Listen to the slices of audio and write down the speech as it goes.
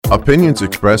Opinions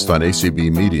expressed on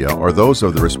ACB Media are those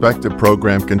of the respective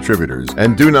program contributors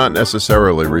and do not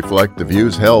necessarily reflect the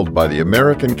views held by the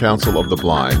American Council of the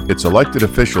Blind, its elected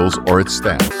officials, or its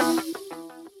staff.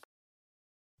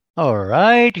 All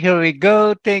right, here we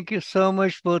go. Thank you so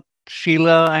much, both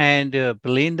Sheila and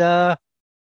Belinda.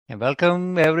 And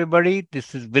welcome, everybody.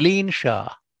 This is Vileen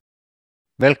Shah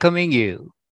welcoming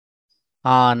you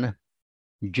on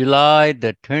July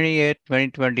the 20th,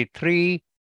 2023,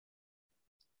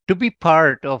 to be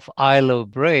part of I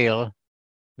Love Braille,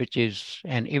 which is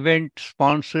an event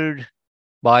sponsored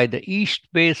by the East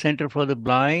Bay Center for the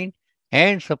Blind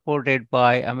and supported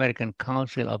by American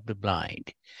Council of the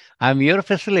Blind. I'm your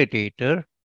facilitator,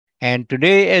 and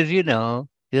today, as you know,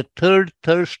 is the third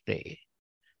Thursday,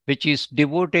 which is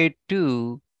devoted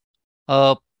to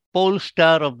a Pole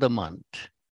Star of the Month.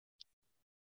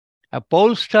 A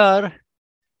Pole Star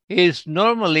is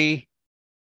normally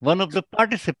one of the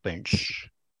participants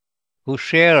who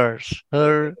shares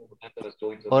her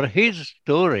or his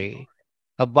story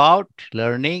about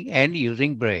learning and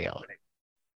using Braille.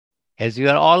 As you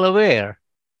are all aware,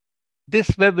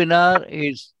 this webinar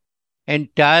is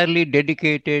entirely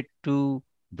dedicated to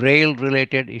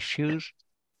Braille-related issues,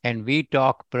 and we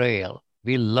talk Braille.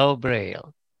 We love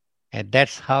Braille, and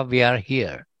that's how we are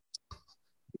here.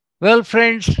 Well,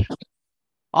 friends,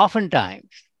 oftentimes,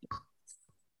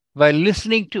 while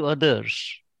listening to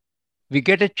others, we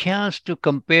get a chance to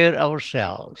compare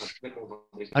ourselves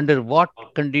under what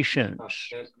conditions,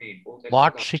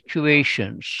 what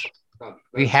situations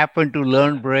we happen to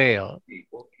learn Braille,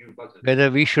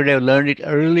 whether we should have learned it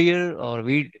earlier or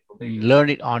we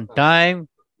learned it on time,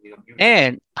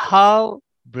 and how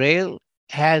Braille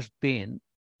has been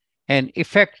an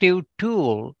effective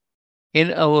tool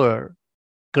in our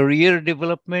career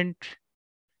development,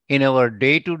 in our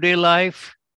day-to-day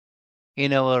life,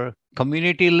 in our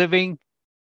community living,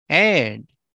 and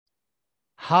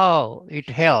how it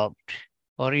helped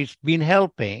or it's been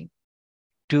helping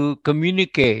to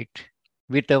communicate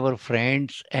with our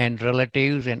friends and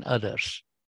relatives and others.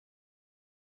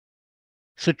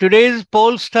 So today's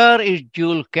Pole Star is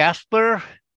Jewel Casper,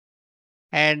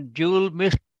 and Jewel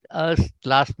missed us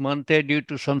last month due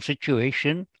to some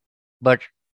situation, but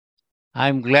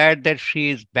I'm glad that she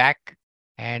is back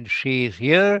and she is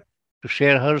here to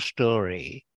share her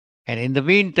story. And in the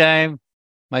meantime,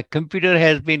 my computer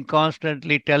has been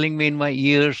constantly telling me in my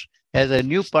ears as a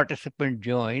new participant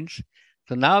joins.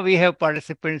 So now we have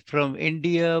participants from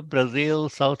India, Brazil,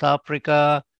 South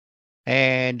Africa,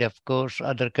 and of course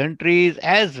other countries,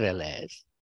 as well as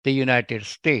the United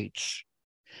States.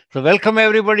 So welcome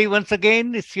everybody once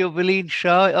again. It's your Vileen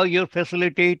Shah, your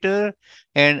facilitator,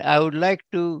 and I would like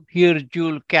to hear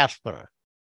Jewel Casper.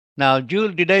 Now, Jewel,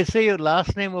 did I say your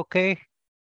last name okay?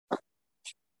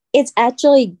 It's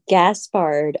actually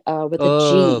Gaspard with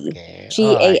a G.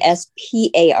 Okay.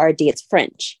 Gaspard. It's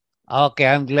French. Okay,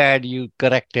 I'm glad you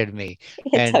corrected me.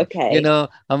 It's okay. You know,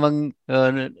 among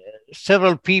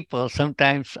several people,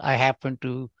 sometimes I happen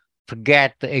to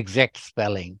forget the exact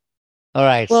spelling. All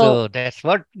right, so that's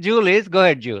what Jewel is. Go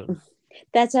ahead, Jewel.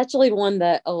 That's actually one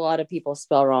that a lot of people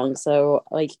spell wrong. So,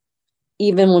 like,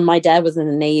 even when my dad was in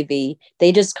the Navy,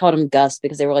 they just called him Gus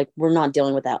because they were like, we're not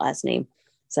dealing with that last name.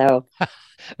 So,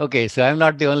 okay, so I'm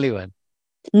not the only one.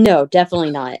 No,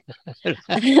 definitely not.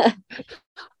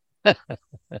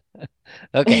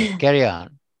 Okay, carry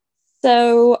on.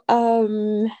 So,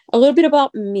 a little bit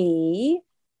about me.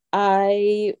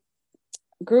 I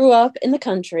grew up in the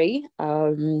country,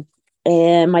 and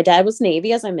my dad was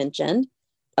Navy, as I mentioned.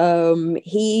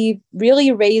 He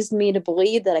really raised me to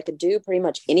believe that I could do pretty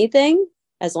much anything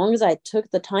as long as I took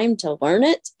the time to learn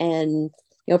it and,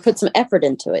 put some effort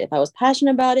into it. If I was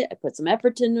passionate about it, I put some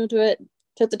effort into it,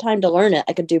 took the time to learn it,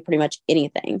 I could do pretty much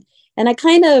anything. And I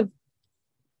kind of,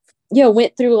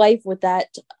 went through life with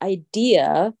that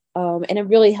idea, and it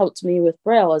really helped me with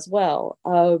Braille as well.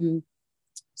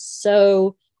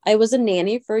 So I was a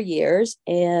nanny for years,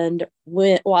 and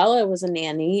while I was a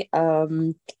nanny,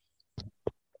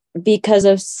 because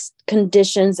of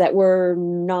conditions that were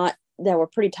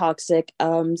pretty toxic,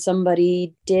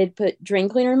 somebody did put drain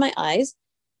cleaner in my eyes,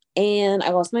 and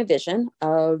I lost my vision.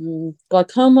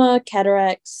 Glaucoma,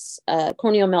 cataracts,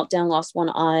 corneal meltdown, lost one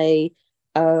eye,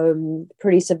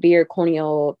 pretty severe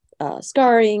corneal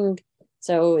scarring.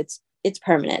 So it's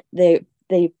permanent. They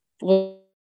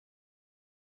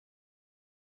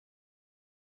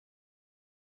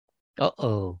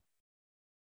Uh-oh.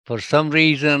 For some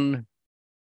reason,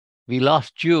 we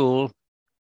lost Jewel,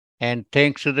 and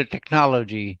thanks to the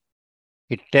technology,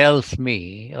 it tells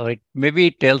me, or maybe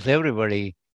it tells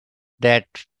everybody, that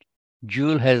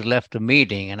Jewel has left the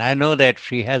meeting. And I know that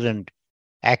she hasn't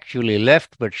actually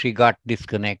left, but she got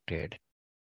disconnected.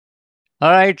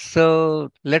 All right,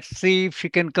 so let's see if she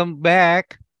can come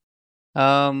back.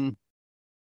 Um,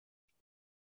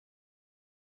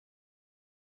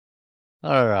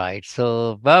 all right,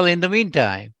 so, well, in the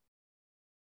meantime,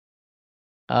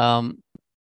 um,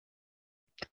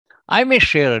 I may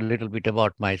share a little bit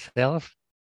about myself.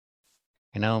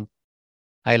 You know,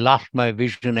 I lost my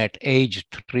vision at age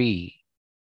 3.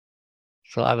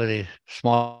 So I was a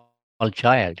small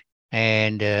child.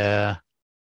 And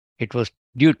it was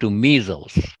due to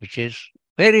measles, which is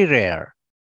very rare.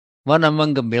 One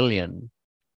among a million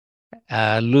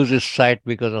loses sight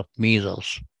because of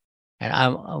measles. And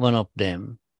I'm one of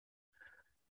them.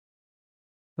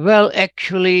 Well,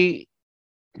 actually,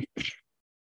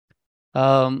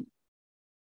 um,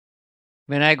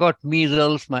 when I got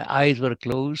measles, my eyes were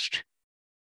closed.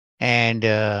 And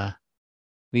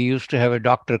we used to have a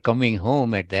doctor coming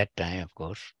home at that time, of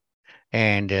course.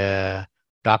 And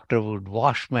doctor would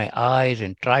wash my eyes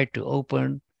and try to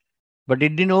open, but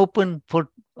it didn't open for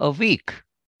a week.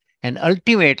 And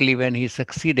ultimately, when he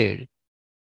succeeded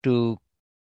to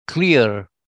clear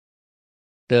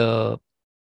the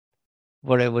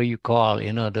whatever you call,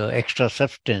 the extra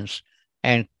substance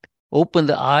and open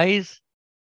the eyes,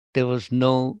 there was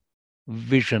no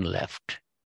vision left.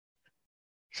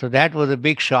 So that was a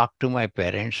big shock to my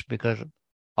parents because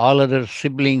all other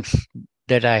siblings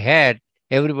that I had,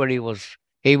 everybody was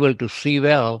able to see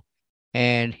well.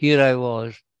 And here I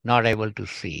was not able to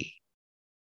see.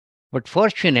 But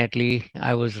fortunately,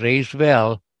 I was raised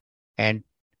well and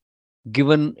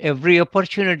given every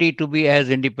opportunity to be as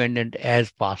independent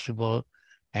as possible.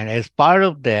 And as part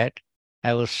of that,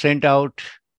 I was sent out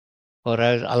or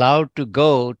I was allowed to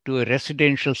go to a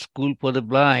residential school for the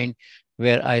blind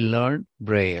where I learned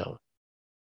Braille.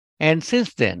 And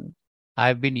since then,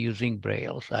 I've been using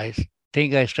Braille.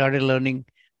 Think I started learning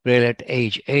Braille at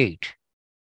age 8.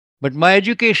 But my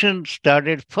education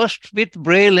started first with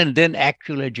Braille and then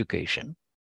actual education.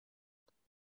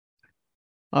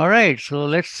 All right, so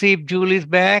let's see if Julie's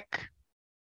back.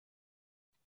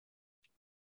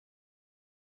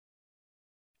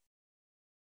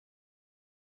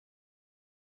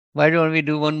 Why don't we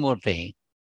do one more thing?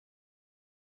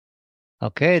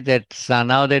 Okay, that's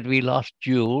now that we lost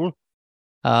Jule.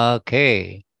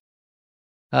 Okay.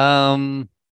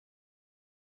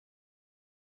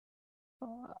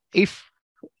 If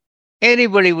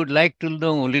anybody would like to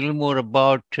know a little more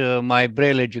about my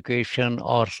Braille education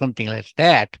or something like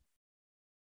that,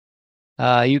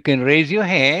 you can raise your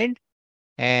hand,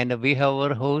 and we have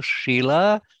our host,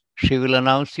 Sheila. She will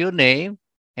announce your name,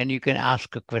 and you can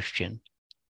ask a question.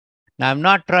 Now, I'm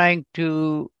not trying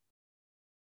to,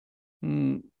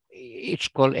 it's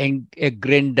called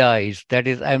aggrandize. That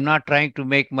is, I'm not trying to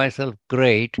make myself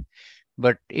great,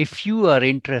 but if you are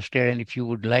interested and if you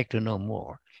would like to know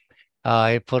more,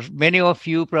 for many of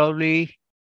you, probably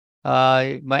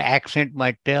my accent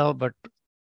might tell, but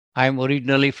I'm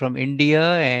originally from India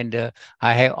and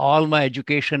I have all my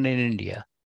education in India.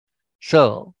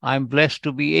 So I'm blessed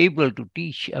to be able to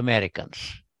teach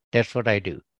Americans. That's what I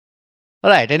do. All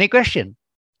right. Any question?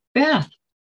 Yeah.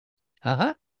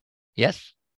 Uh-huh.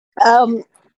 Yes.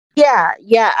 Yeah.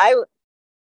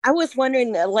 I was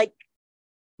wondering, like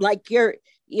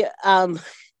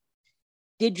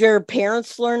did your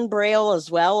parents learn Braille as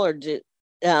well, or did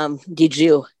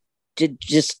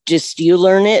just you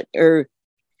learn it,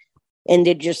 and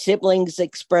did your siblings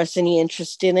express any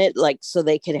interest in it, like so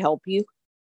they could help you?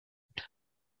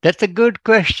 That's a good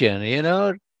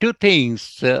question. Two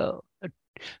things. The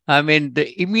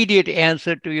immediate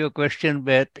answer to your question,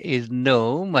 Beth, is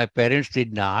no, my parents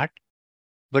did not.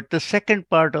 But the second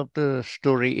part of the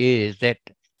story is that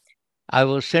I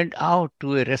was sent out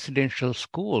to a residential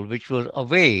school, which was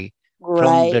away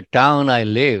from the town I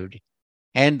lived.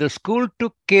 And the school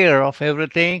took care of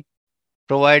everything,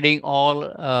 providing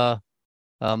all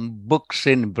books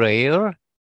in Braille.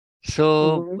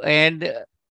 So, and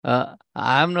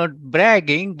I'm not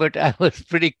bragging, but I was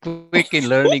pretty quick in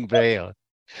learning Braille.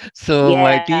 So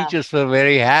my teachers were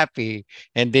very happy,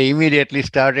 and they immediately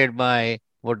started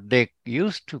what they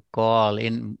used to call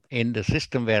in the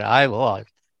system where I was.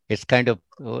 It's kind of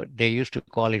they used to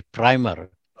call it primer,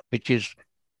 which is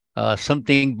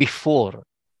something before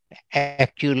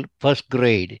actual first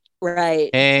grade. Right.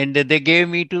 And they gave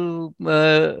me to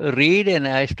read, and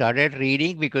I started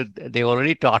reading because they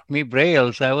already taught me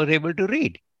Braille, so I was able to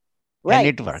read, and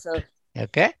it worked. So,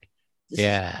 okay.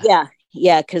 Yeah.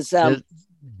 Yeah. Because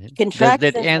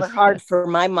contractions were hard for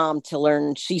my mom to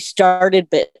learn. She started,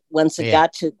 but once it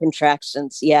got to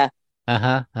contractions,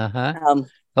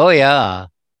 Oh yeah.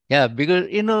 Yeah, because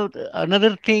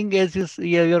another thing is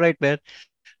yeah, you're right, Beth.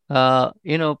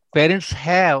 Parents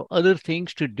have other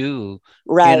things to do.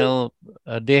 You Right. know,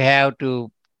 they have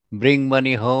to bring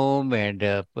money home and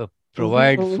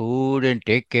provide Hmm. food and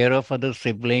take care of other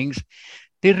siblings.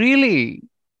 They really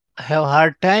have a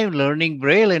hard time learning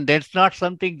Braille, and that's not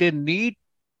something they need.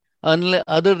 Unless,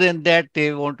 other than that,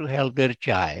 they want to help their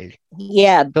child.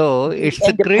 Yeah. So Be it's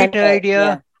a great independent.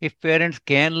 Yeah. idea if parents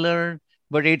can learn,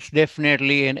 but it's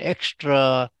definitely an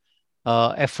extra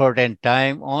effort and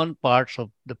time on parts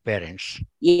of the parents.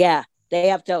 Yeah. They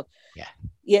have to. Yeah,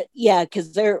 Yeah. Yeah.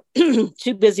 Because they're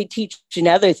too busy teaching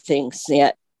other things.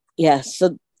 Yeah. Yeah.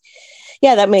 So,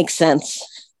 yeah, that makes sense.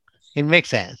 it makes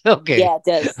sense. Okay. Yeah, it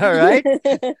does. All right.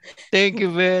 Thank you,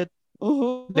 Beth.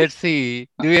 Hmm. Let's see.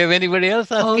 Do we have anybody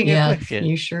else Oh, asking a yeah, question?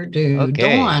 you sure do.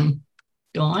 Okay. Dawn.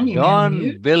 Dawn, you may Dawn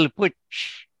unmute. Bill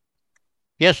Putch.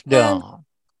 Yes, Um, Dawn.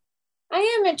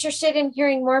 I am interested in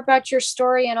hearing more about your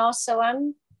story, and also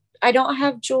I don't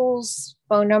have Jules'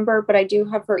 phone number, but I do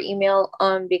have her email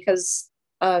because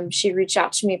she reached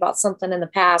out to me about something in the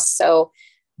past. So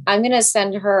I'm gonna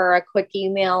send her a quick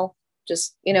email,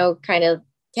 just kind of,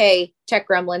 hey, tech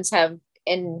gremlins have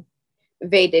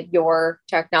invaded your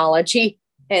technology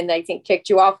and I think kicked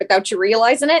you off without you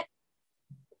realizing it.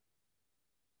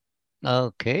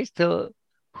 Okay. So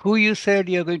who you said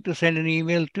you're going to send an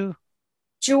email to?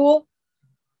 Jewel,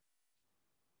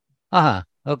 Uh-huh.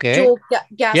 Okay. Jewel Yeah,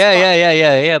 Gaspar. yeah, yeah,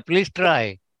 yeah, yeah. Please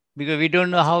try because we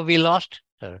don't know how we lost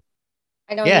her.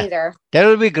 I don't Yeah, either. that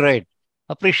will be great.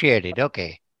 Appreciate it.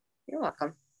 Okay. You're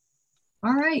welcome.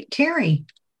 All right, Terry.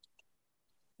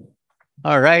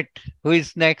 All right. Who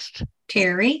is next?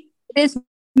 Terry. It is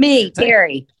me,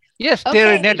 Terry. Yes,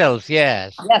 Terry Okay. Nettles.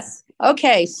 Yes. Yes.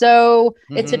 Okay. So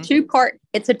it's a Mhm.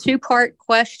 two-part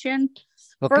question.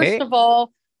 First Okay. of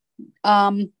all,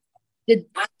 did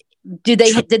did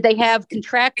they have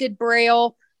contracted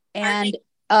braille? And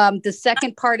the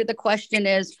second part of the question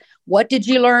is, what did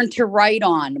you learn to write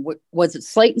on? Was it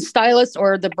slate and stylus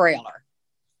or the brailler?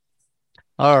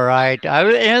 All right. I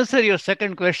will answer your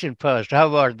second question first. How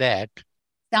about that?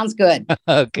 Sounds good.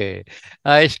 Okay.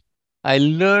 I s- I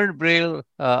learned Braille.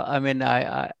 I mean,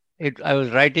 I was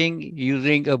writing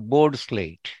using a board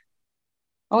slate.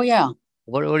 Oh yeah.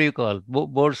 What do you call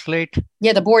board slate?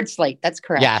 Yeah, the board slate. That's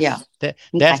correct. Yes, Yeah.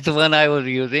 that's Okay. the one I was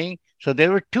using. So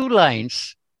there were two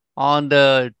lines on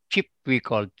the chip we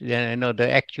call, the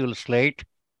actual slate.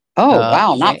 Oh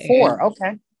wow, not And four.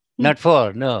 Okay. not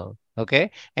four, no.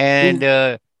 Okay. And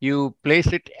Mm. you place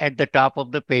it at the top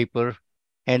of the paper.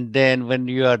 And then when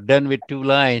you are done with two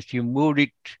lines, you moved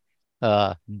it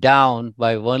down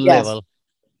by one Yes. level.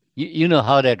 You know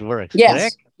how that works, Yes.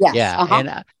 correct? Yes. Yeah. Uh-huh.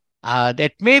 And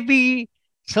that may be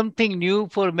something new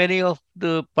for many of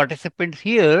the participants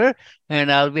here.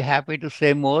 And I'll be happy to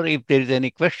say more if there is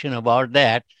any question about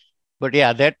that. But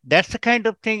yeah, that's the kind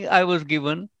of thing I was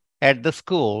given at the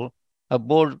school, a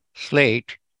board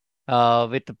slate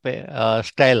with a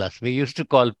stylus. We used to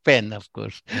call pen, of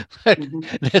course, but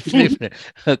Mhm. that's different.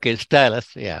 Okay,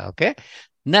 stylus. Yeah, okay.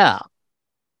 Now,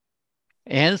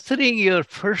 answering your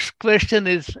first question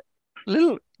is a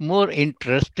little more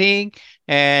interesting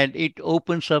and it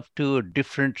opens up to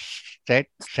different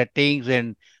settings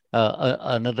and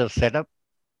another setup.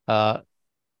 Uh,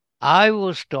 I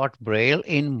was taught Braille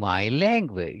in my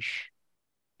language.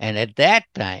 And at that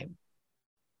time,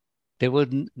 there was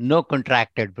no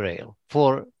contracted Braille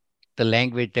for the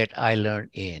language that I learned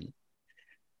in.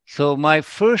 So my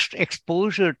first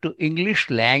exposure to English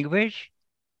language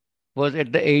was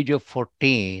at the age of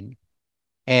 14.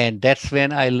 And that's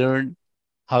when I learned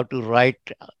how to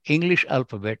write English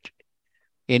alphabet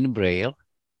in Braille.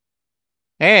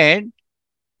 And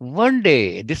one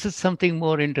day, this is something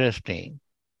more interesting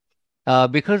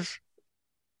because,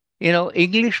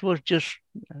 English was just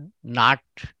not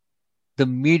the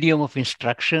medium of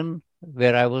instruction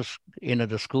where I was,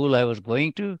 the school I was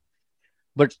going to.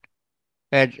 But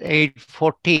at age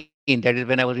 14, that is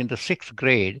when I was in the sixth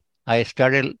grade, I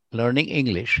started learning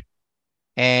English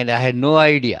and I had no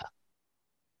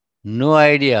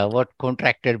idea what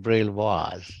contracted Braille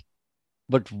was.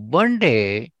 But one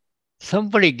day,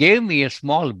 somebody gave me a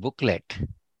small booklet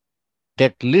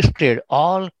that listed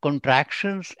all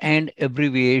contractions and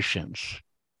abbreviations.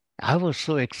 I was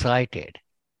so excited.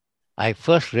 I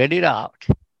first read it out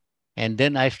and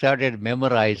then I started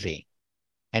memorizing.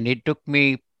 And it took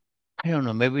me, I don't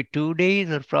know, maybe 2 days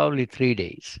or probably 3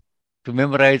 days to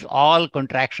memorize all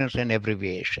contractions and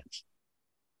abbreviations.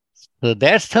 So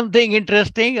that's something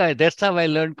interesting. That's how I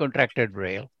learned contracted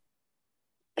Braille.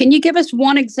 Can you give us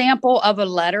one example of a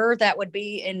letter that would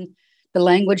be in the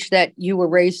language that you were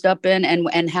raised up in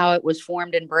and how it was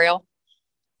formed in Braille?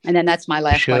 And then that's my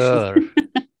last question.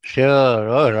 Sure.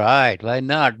 All right. Why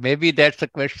not? Maybe that's a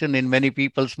question in many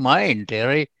people's mind,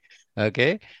 Terry.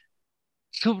 Okay.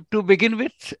 So to begin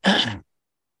with,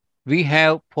 we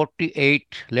have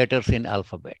 48 letters in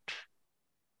alphabet.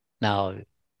 Now,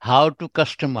 how to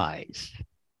customize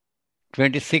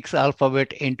 26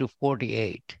 alphabet into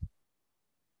 48?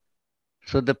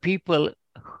 So the people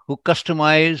who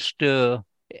customized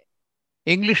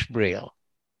English Braille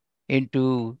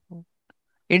into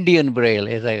Indian Braille,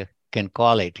 as I can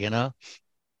call it,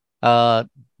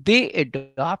 they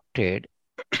adopted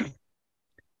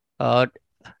uh,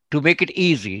 to make it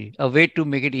easy, a way to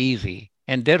make it easy.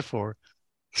 And therefore,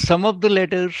 some of the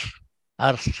letters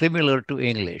are similar to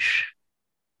English,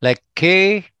 like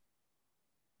K,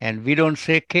 and we don't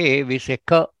say K, we say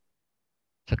K.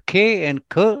 So K and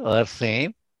K are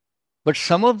same, but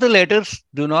some of the letters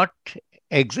do not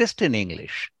exist in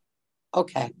English.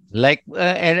 Okay. Like,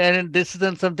 and this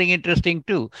is something interesting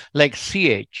too, like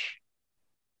CH.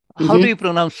 How do you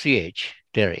pronounce CH,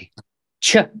 Terry?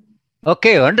 Ch.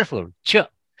 Okay, wonderful. Ch.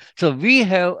 So we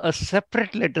have a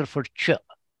separate letter for ch.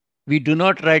 We do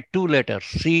not write two letters,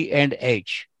 C and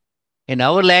H. In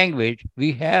our language,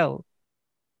 we have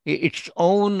its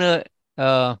own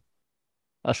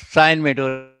assignment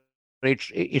or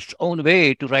its own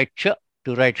way to write ch,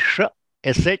 to write sh,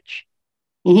 sh.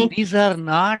 These are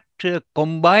not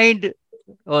combined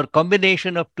or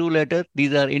combination of two letters.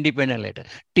 These are independent letters.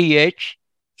 TH,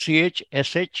 CH,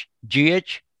 SH,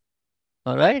 GH.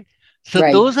 All right. So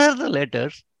those are the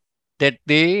letters that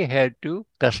they had to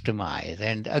customize.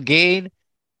 And again,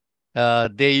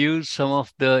 they use some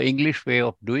of the English way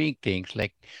of doing things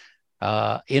like,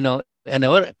 that's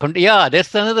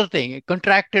another thing,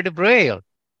 contracted Braille.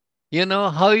 You know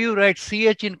how you write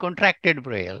CH in contracted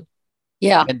Braille?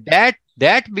 Yeah. And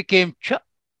that became ch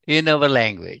in our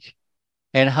language.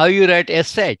 And how you write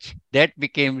SH, that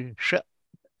became sh.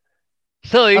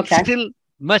 So it's still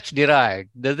much derived.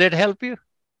 Does that help you?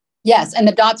 Yes. And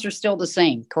the dots are still the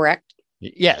same, correct?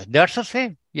 Yeah, that's the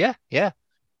same. Yeah. Okay.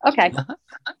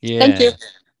 Yeah. Thank you.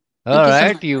 All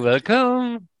right. You're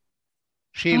welcome,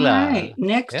 Sheila. All right.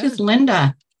 Next is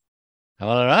Linda.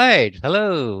 All right.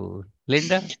 Hello,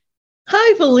 Linda.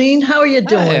 Hi, Valine. How are you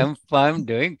doing? I'm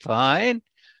doing fine.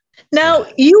 Now,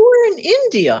 you were in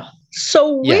India.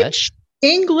 So which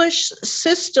English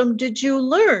system did you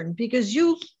learn? Because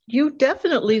you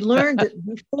definitely learned it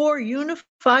before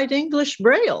Unified English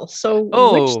Braille. So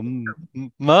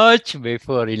much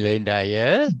before Linda,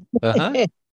 yes.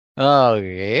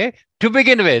 Okay. To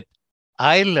begin with,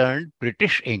 I learned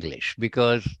British English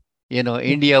because,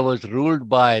 India was ruled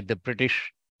by the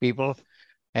British people.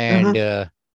 And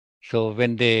so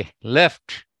when they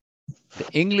left, the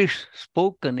English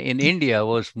spoken in India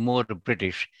was more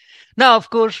British. Now, of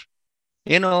course,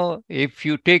 if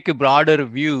you take a broader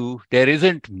view, there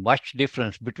isn't much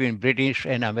difference between British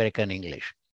and American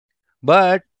English.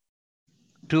 But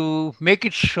to make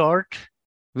it short,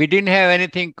 we didn't have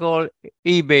anything called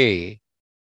eBay,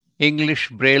 English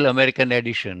Braille American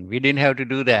Edition. We didn't have to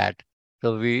do that.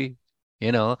 So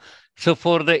so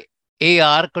for the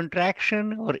AR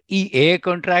contraction or EA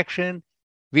contraction,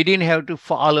 we didn't have to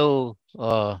follow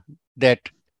that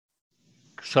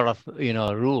sort of,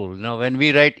 rule. Now, when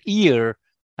we write ear,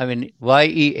 I mean,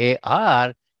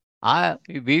 YEAR,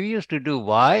 we used to do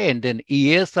Y and then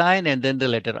EA sign and then the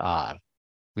letter R.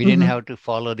 We didn't have to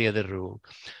follow the other rule.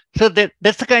 So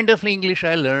that's the kind of English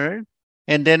I learned.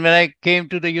 And then when I came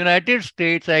to the United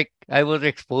States, I was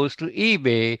exposed to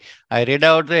eBay. I read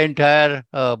out the entire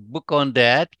book on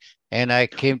that, and I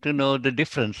came to know the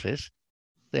differences.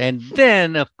 And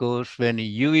then, of course, when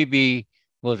UEB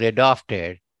was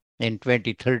adopted in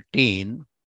 2013,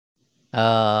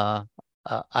 I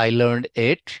learned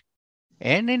it.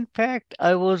 And in fact,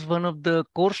 I was one of the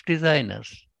course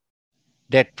designers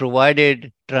that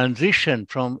provided transition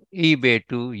from eBay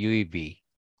to UEB.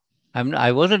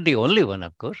 I wasn't the only one,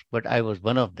 of course, but I was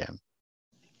one of them.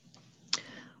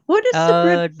 What is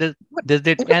does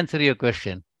that answer your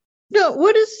question? No,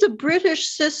 what is the British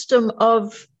system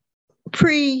of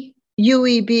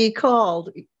pre-UEB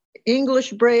called?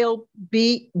 English Braille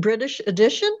British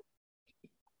Edition?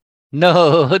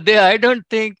 No, I don't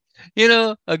think,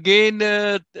 again,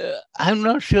 I'm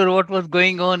not sure what was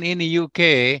going on in the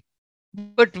UK,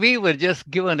 but we were just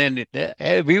given anything.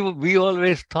 We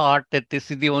always thought that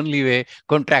this is the only way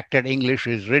contracted English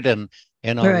is written.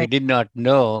 We did not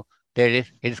know that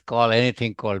it's called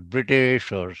anything called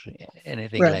British or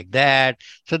anything like that.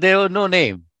 So there was no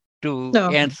name to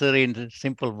answer in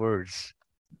simple words.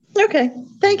 Okay,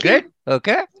 thank you.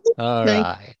 Okay, all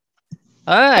right.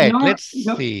 All right, let's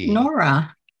see.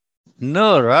 Nora.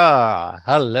 Nora,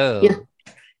 hello. Yeah.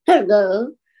 Hello.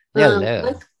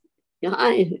 Hello.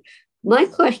 My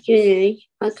question is,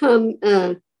 how come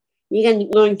you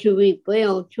didn't learn to read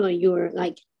Braille until you were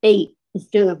like 8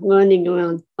 instead of learning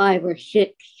around 5 or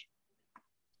 6?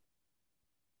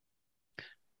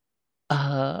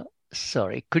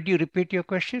 Sorry, could you repeat your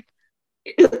question?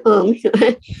 How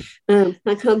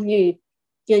come you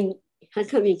did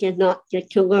not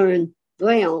get to learn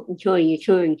Braille until you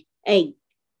turned 8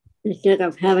 instead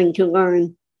of having to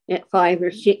learn at 5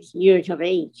 or 6 years of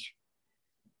age?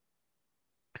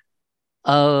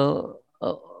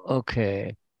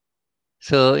 Okay.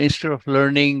 So instead of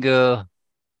learning,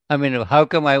 how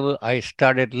come I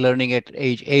started learning at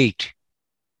age 8?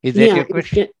 Is that your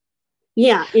question?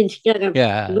 Instead of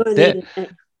learning.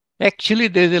 Actually,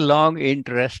 there's a long,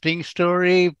 interesting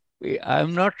story.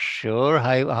 I'm not sure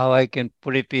how I can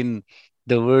put it in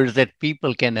the words that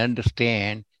people can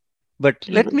understand, but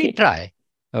let me try.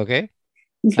 Okay.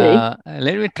 Let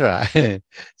me try.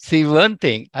 See, one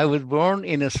thing, I was born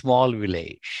in a small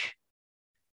village,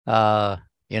 with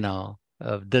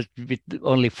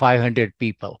only 500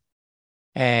 people.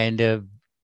 And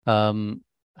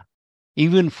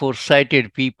even for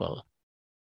sighted people,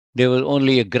 there was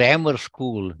only a grammar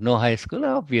school, no high school,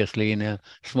 obviously, in a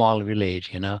small village.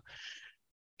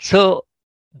 So,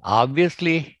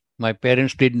 obviously, my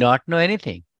parents did not know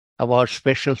anything about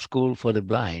special school for the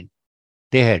blind.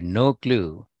 They had no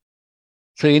clue.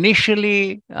 So,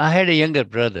 initially, I had a younger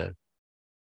brother,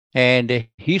 and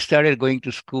he started going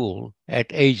to school at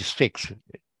age 6.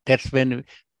 That's when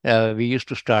we used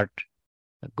to start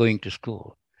going to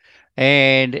school.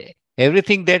 And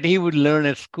everything that he would learn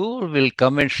at school will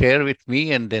come and share with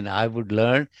me, and then I would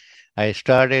learn. I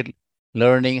started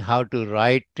learning how to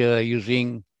write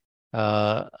using,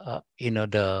 how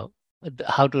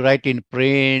to write in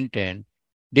print, and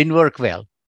didn't work well.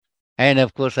 And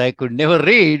of course, I could never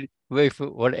read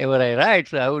whatever I write.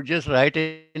 So I would just write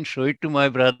and show it to my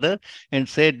brother and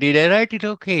say, "Did I write it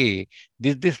okay?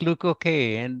 Did this look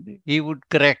okay?" And he would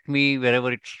correct me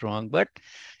wherever it's wrong. But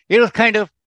it was kind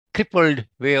of crippled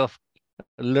way of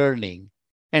learning.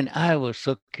 And I was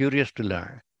so curious to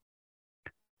learn.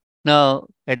 Now,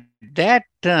 at that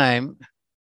time,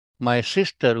 my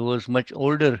sister, who was much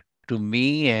older to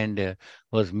me and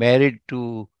was married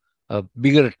to a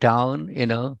bigger town,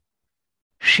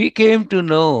 she came to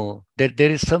know that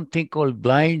there is something called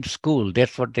blind school.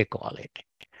 That's what they call it.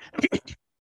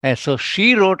 And so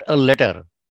she wrote a letter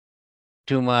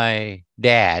to my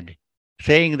dad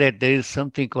saying that there is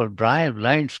something called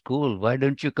blind school. Why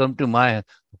don't you come to my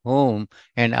home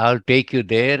and I'll take you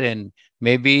there, and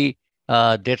maybe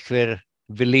that's where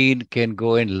Vileen can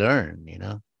go and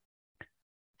learn.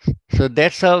 So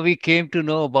that's how we came to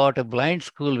know about a blind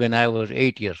school when I was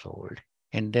 8 years old.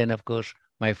 And then, of course,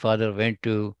 my father went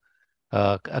to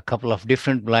a couple of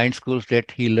different blind schools that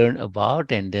he learned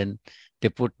about, and then they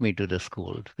put me to the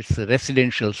school. It's a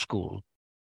residential school.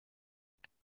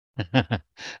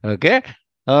 Okay.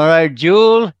 All right,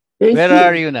 Jewel, where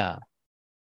are you now?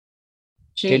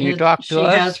 Can you talk to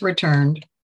us? She has returned.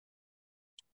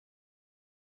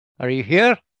 Are you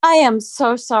here? I am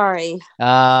so sorry.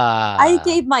 I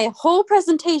gave my whole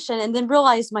presentation and then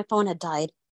realized my phone had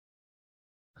died.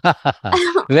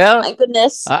 Well, my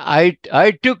goodness. I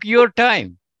took your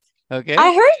time. Okay.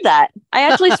 I heard that. I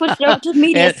actually switched over to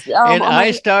media. and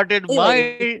I started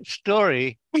my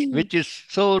story, which is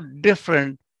so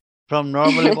different from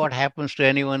normally what happens to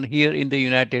anyone here in the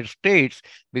United States,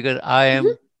 because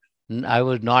I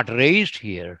was not raised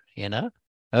here,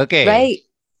 Okay. Right.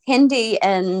 Hindi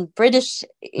and British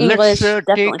English,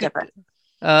 definitely different.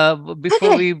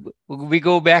 Before we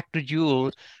go back to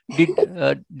Jewel,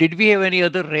 did we have any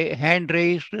other hand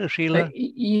raised, Sheila?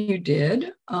 You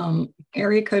did.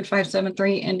 Area code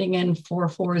 573 ending in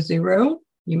 440.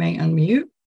 You may unmute.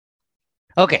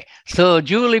 Okay, so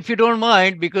Jewel, if you don't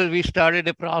mind, because we started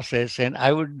a process, and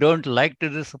I don't like to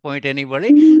disappoint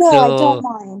anybody. No, I don't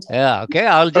mind. Yeah, okay,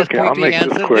 I'll just quickly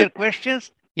answer their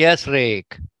questions. Yes,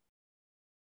 Rick.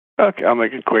 Okay, I'll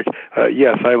make it quick.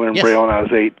 Yes, I learned Braille when I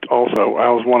was 8 also. I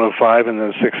was one of 5 and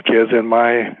then 6 kids, and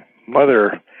my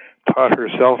mother taught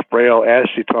herself Braille as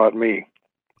she taught me,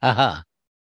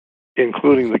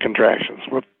 including the contractions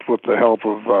with the help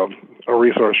of a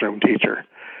resource room teacher.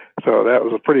 So that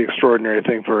was a pretty extraordinary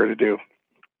thing for her to do.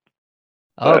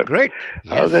 Oh, great.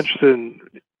 Yes. I was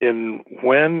interested in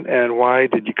when and why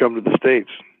did you come to the States?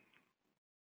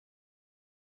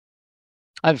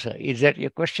 I'm sorry, is that your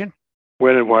question?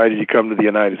 When and why did you come to the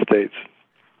United States?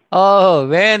 Oh,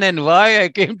 when and why I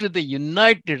came to the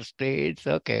United States.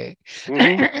 Okay.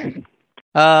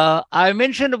 I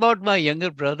mentioned about my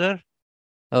younger brother.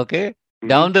 Okay. Mhm.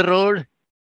 Down the road,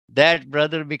 that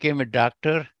brother became a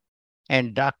doctor,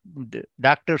 and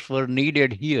doctors were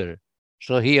needed here.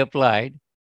 So he applied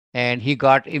and he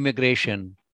got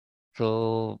immigration.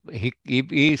 So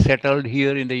he settled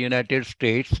here in the United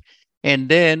States. And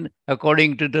then,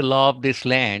 according to the law of this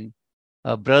land,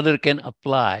 a brother can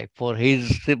apply for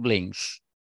his siblings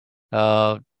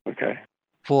uh, Okay.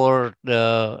 for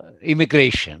the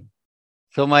immigration.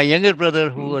 So my younger brother,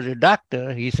 who was a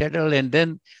doctor, he settled, and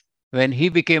then when he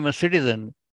became a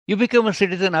citizen, you become a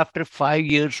citizen after 5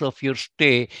 years of your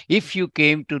stay if you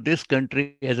came to this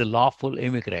country as a lawful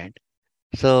immigrant.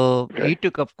 So Okay. he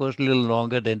took, of course, a little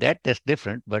longer than that. That's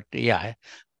different. But yeah,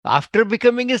 after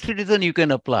becoming a citizen, you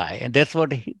can apply. And that's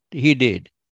what he did.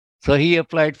 So he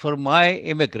applied for my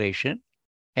immigration,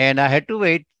 and I had to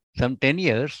wait some 10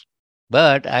 years,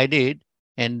 but I did.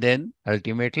 And then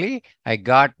ultimately, I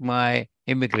got my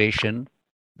immigration.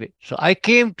 So I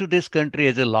came to this country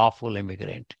as a lawful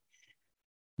immigrant.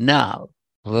 Now,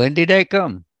 when did I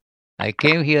come? I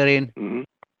came here in, Mhm.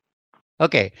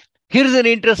 okay, here's an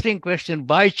interesting question.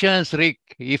 By chance, Rick,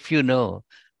 if you know,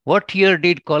 what year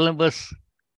did Columbus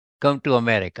come to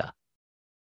America?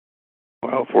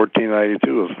 Well,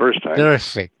 1492 was the first time.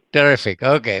 Terrific, terrific.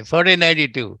 Okay,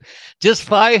 1492. Just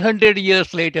 500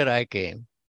 years later, I came,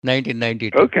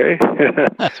 1992. Okay.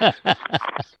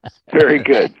 Very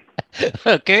good.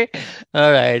 Okay,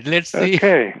 all right. Let's see.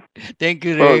 Okay. Thank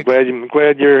you, Well, Rick.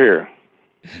 glad you're here.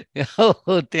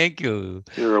 Oh, thank you.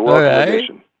 You're a All welcome right.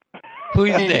 addition. Who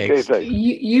is And Okay, next? thanks.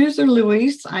 User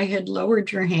Luis, I had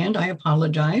lowered your hand. I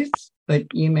apologize, but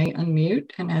you may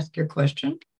unmute and ask your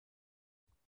question.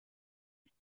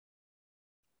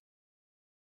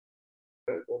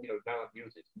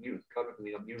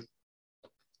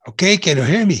 Okay, can you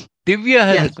hear me? Divya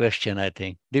has Yes. a question, I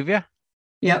think. Divya?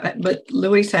 Yeah, but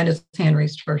Luis had his hand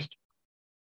raised first.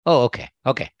 Oh, okay.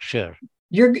 Okay, sure.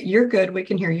 You're good. We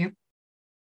can hear you.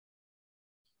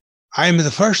 I'm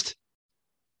the first.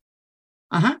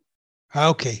 Uh-huh.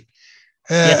 Okay.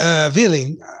 Yes.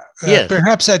 Willing, Yes.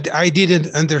 perhaps I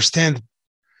didn't understand.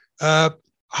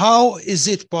 How is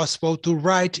it possible to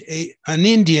write an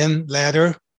Indian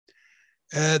letter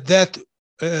that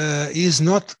is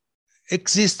not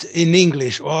exist in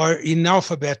English or in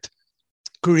alphabet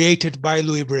created by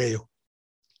Louis Braille?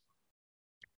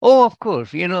 Oh, of course.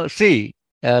 See,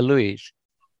 Luis,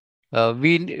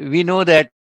 we know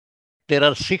that there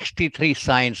are 63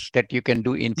 signs that you can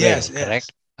do in Braille, Yes,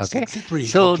 correct? yes. Okay. 63.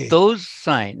 So Okay. those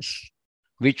signs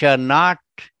which are not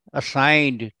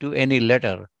assigned to any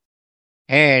letter,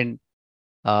 and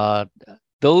uh,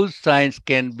 those signs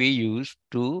can be used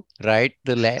to write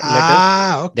the letters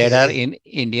that are Okay. in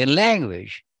Indian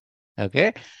language. Okay.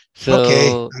 Okay,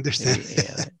 So understand.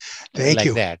 Thank like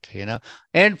you. that,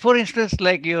 And for instance,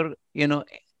 like your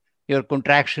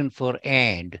contraction for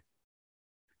and.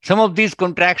 Some of these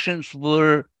contractions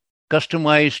were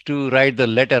customized to write the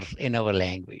letters in our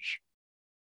language.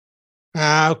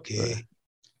 Okay.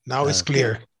 Now it's Okay.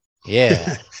 clear.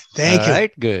 Yeah. Thank All you.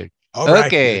 right, good. All right,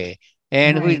 Okay.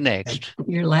 And All who is right. next?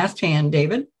 Your last hand,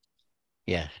 David.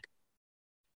 Yeah.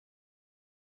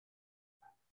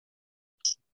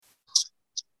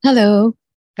 Hello.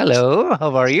 Hello.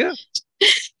 How are you?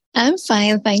 I'm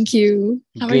fine, thank you.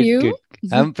 How are Good, you? good.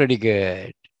 I'm pretty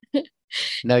good.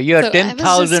 Now you are So I was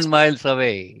 10,000 just miles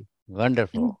away.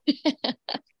 Wonderful.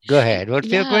 Go ahead. What's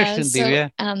your yeah, question, so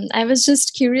Divya? I was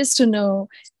just curious to know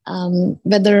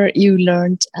whether you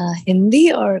learned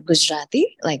Hindi or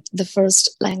Gujarati, like the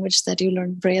first language that you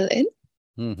learned Braille in.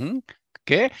 Mm-hmm.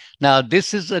 Okay. Now,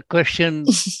 this is a question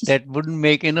that wouldn't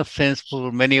make enough sense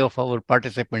for many of our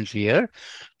participants here.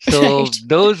 So, Right.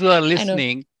 those who are I know.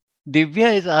 listening,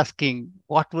 Divya is asking,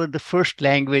 what was the first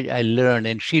language I learned?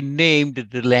 And she named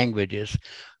the languages,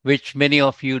 which many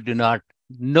of you do not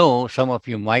know. Some of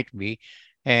you might be.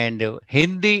 And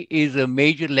Hindi is a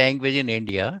major language in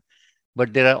India,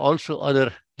 but there are also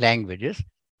other languages.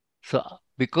 So,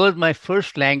 because my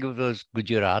first language was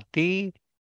Gujarati,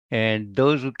 and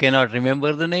those who cannot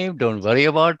remember the name, don't worry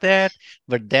about that.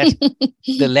 But that's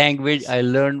the language I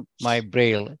learned my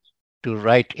Braille to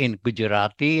write in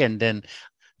Gujarati. And then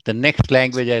the next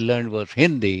language I learned was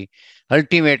Hindi.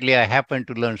 Ultimately, I happened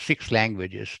to learn 6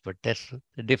 languages, but that's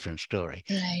a different story.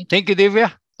 Right. Thank you,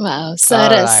 Divya. Wow, All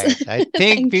Saras. right. I think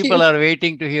Thank people you. are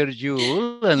waiting to hear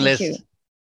Jewel, Thank unless. you.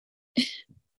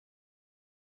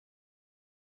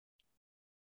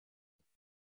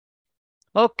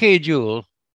 Okay, Jewel,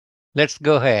 let's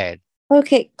go ahead.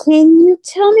 Okay, can you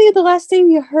tell me the last thing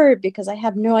you heard? Because I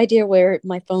have no idea where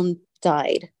my phone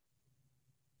died.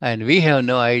 And we have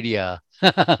no idea.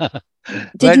 Why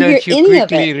you hear don't you any of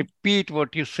quickly it? repeat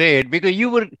what you said? Because you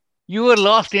were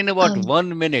lost in about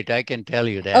 1 minute. I can tell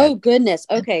you that. Oh goodness.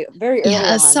 Okay, very early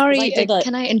on. Sorry,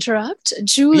 can I interrupt?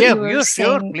 Jewel, Yeah, you were you're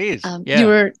sure, saying please.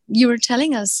 Yeah. you were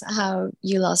telling us how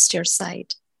you lost your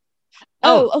sight.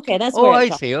 Oh, okay, that's Oh, where I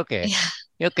see. Okay.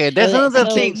 Okay, that's Okay, another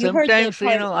so thing. you heard the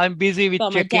Sometimes, part I'm busy with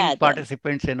about my checking dad then.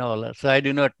 participants and all, so I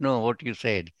do not know what you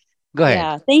said. Go ahead.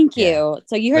 Yeah, thank you. Yeah.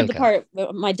 So you heard the part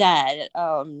about my dad,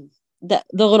 the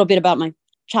little bit about my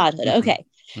childhood. Okay.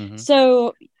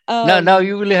 So now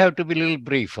you will have to be a little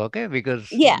brief, okay?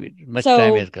 Because yeah. much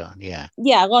time has gone. Yeah.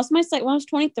 Yeah, I lost my sight when I was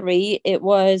 23. It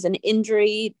was an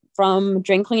injury from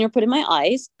drain cleaner put in my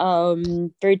eyes.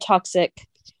 Very toxic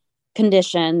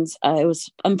conditions. It was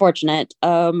unfortunate.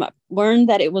 Learned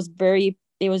that it was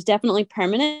definitely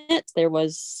permanent. There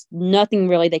was nothing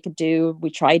really they could do.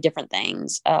 We tried different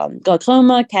things.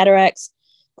 Glaucoma, cataracts,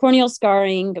 corneal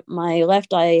scarring. My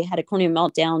left eye had a corneal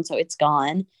meltdown, so it's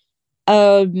gone.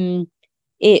 I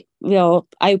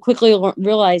quickly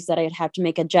realized that I'd have to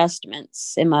make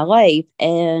adjustments in my life.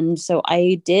 And so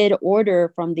I did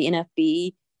order from the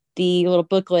NFB the little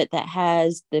booklet that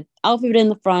has the alphabet in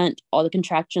the front, all the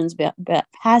contractions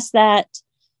past that,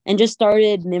 and just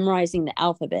started memorizing the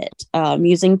alphabet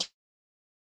using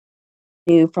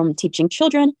from teaching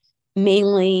children,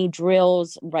 mainly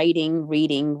drills, writing,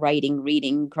 reading,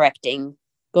 correcting,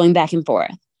 going back and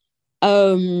forth.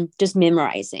 Just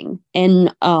memorizing.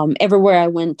 And everywhere I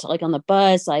went, like on the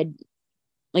bus, I'd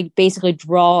like basically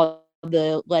draw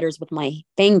the letters with my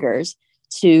fingers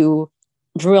to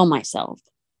drill myself.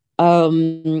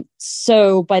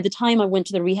 So by the time I went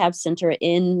to the rehab center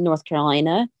in North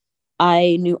Carolina,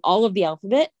 I knew all of the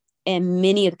alphabet and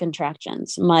many of the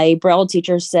contractions. My Braille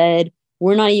teacher said,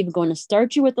 we're not even going to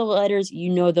start you with the letters. You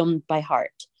know them by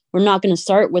heart. We're not going to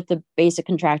start with the basic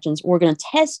contractions. We're going to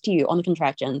test you on the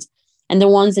contractions. And the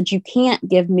ones that you can't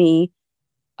give me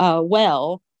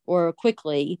well or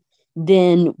quickly,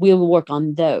 then we will work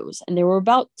on those. And there were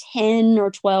about 10 or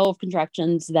 12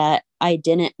 contractions that I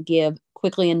didn't give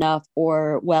quickly enough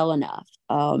or well enough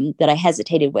that I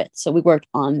hesitated with. So we worked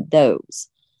on those.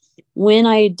 When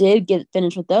I did get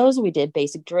finished with those, we did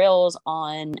basic drills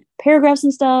on paragraphs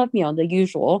and stuff, the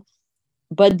usual.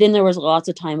 But then there was lots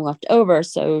of time left over.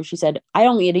 So she said, I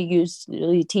don't need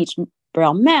to teach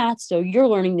Braille math, so you're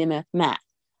learning the math.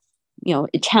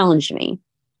 It challenged me.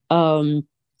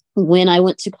 When I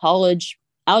went to college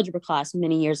algebra class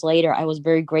many years later, I was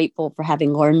very grateful for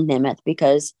having learned Nemeth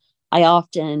because I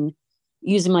often,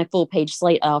 using my full page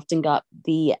slate, I often got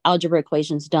the algebra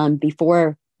equations done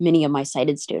before many of my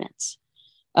sighted students,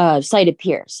 sighted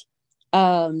peers.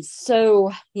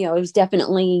 So, it was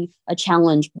definitely a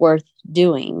challenge worth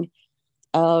doing.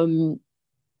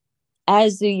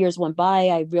 As the years went by,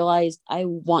 I realized I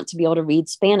want to be able to read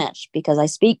Spanish because I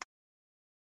speak.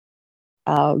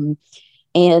 And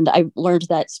I learned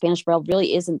that Spanish Braille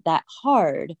really isn't that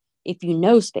hard if you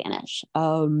know Spanish.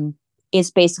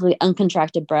 It's basically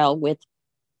uncontracted Braille with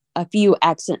a few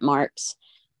accent marks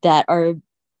that are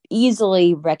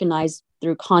easily recognized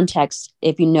through context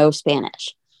if you know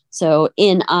Spanish. So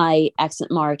N-I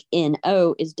accent mark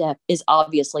N-O is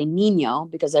obviously Nino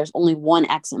because there's only one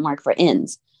accent mark for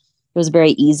N's. It was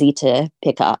very easy to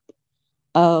pick up.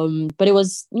 But it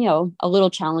was, a little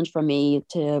challenge for me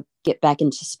to get back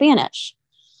into Spanish.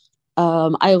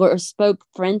 I spoke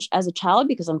French as a child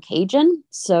because I'm Cajun.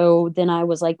 So then I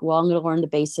was like, well, I'm going to learn the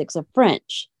basics of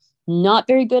French. Not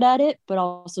very good at it, but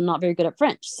also not very good at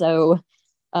French. So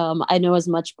I know as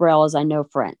much Braille as I know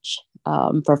French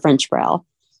for French Braille.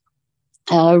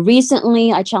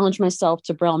 Recently, I challenged myself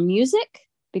to Braille music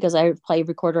because I play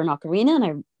recorder and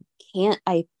ocarina, and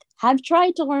I have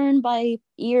tried to learn by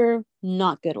ear,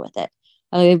 not good with it.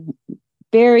 I'm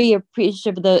very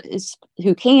appreciative of those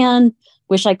who can.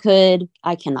 Wish I could.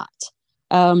 I cannot.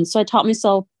 So I taught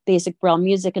myself basic Braille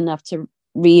music enough to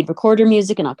read recorder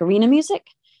music and ocarina music.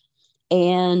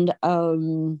 And,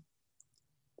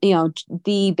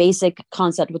 the basic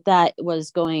concept with that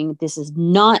was this is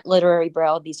not literary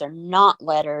Braille. These are not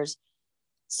letters.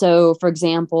 So, for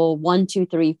example, 1, 2,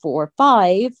 3, 4,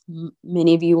 5,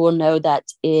 many of you will know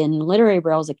that in literary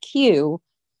Braille is a Q,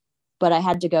 but I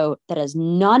had to go, that is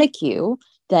not a Q.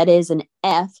 That is an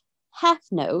F half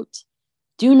note.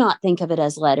 Do not think of it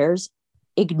as letters.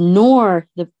 Ignore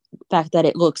the fact that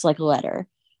it looks like a letter.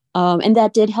 And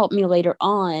that did help me later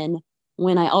on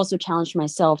when I also challenged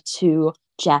myself to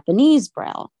Japanese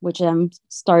Braille, which I'm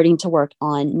starting to work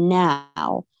on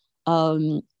now.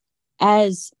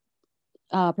 As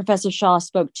Professor Shaw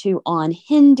spoke to on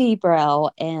Hindi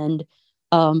Braille and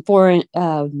foreign,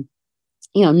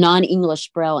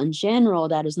 non-English Braille in general,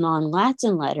 that is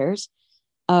non-Latin letters.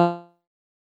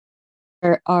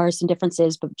 are some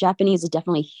differences, but Japanese is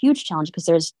definitely a huge challenge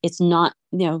because it's not,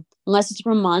 unless it's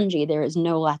Romanji, there is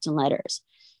no Latin letters.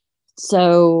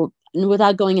 So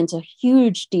without going into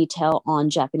huge detail on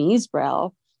Japanese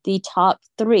Braille, the top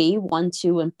 3, 1,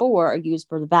 2, and 4 are used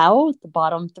for the vowel. The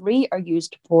bottom 3 are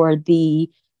used for the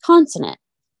consonant.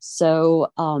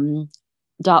 So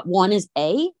dot 1 is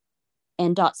A,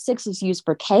 and dot 6 is used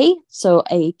for K. So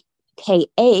a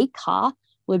K-A, ka,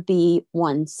 would be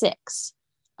 1, 6.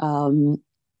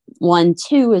 1,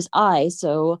 2 is I,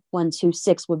 so 1, 2,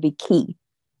 6 would be ki.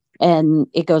 And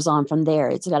it goes on from there.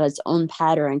 It's got its own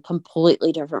pattern,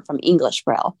 completely different from English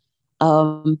Braille.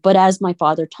 But as my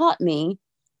father taught me,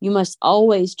 you must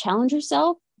always challenge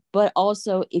yourself, but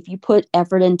also if you put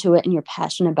effort into it and you're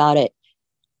passionate about it,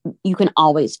 you can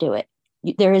always do it.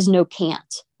 There is no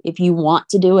can't. If you want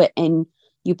to do it and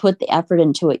you put the effort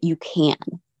into it, you can.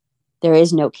 There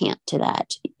is no can't to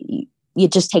that.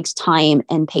 It just takes time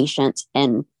and patience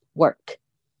and work.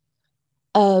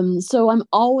 So I'm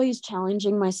always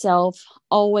challenging myself,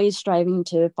 always striving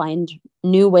to find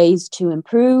new ways to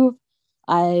improve.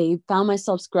 I found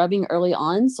myself scrubbing early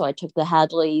on, so I took the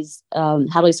Hadley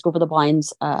School for the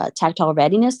Blind's tactile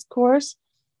readiness course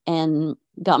and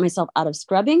got myself out of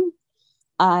scrubbing.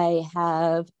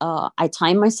 I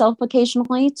time myself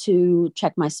occasionally to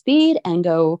check my speed and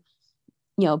go,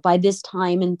 by this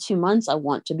time in 2 months, I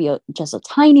want to be just a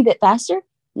tiny bit faster,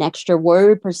 an extra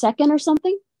word per second or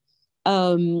something.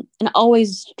 And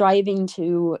always striving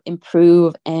to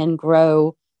improve and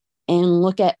grow and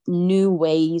look at new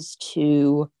ways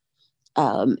to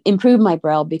improve my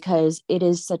Braille because it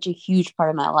is such a huge part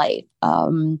of my life.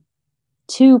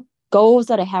 2 goals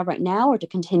that I have right now are to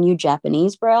continue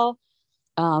Japanese Braille.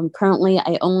 Currently,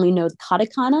 I only know the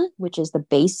katakana, which is the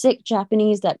basic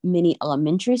Japanese that many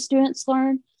elementary students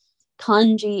learn.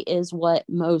 Kanji is what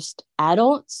most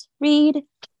adults read.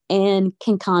 And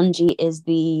Kinkanji is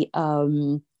the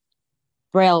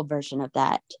Braille version of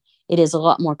that. It is a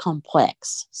lot more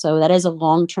complex. So that is a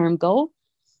long-term goal.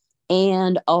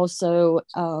 And also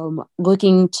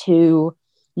looking to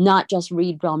not just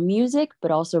read Braille music, but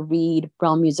also read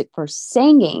Braille music for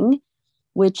singing,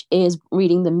 which is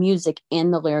reading the music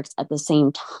and the lyrics at the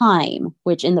same time,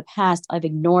 which in the past I've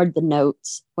ignored the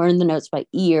notes, learned the notes by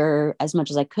ear as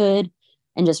much as I could,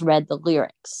 and just read the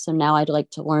lyrics. So now I'd like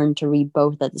to learn to read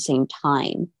both at the same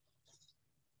time,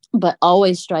 but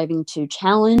always striving to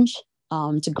challenge,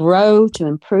 to grow, to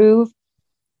improve.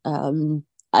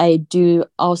 I do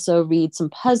also read some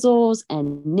puzzles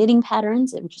and knitting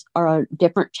patterns, which are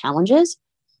different challenges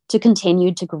to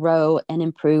continue to grow and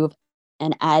improve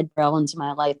and add Braille into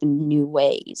my life in new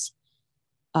ways.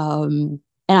 And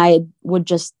I would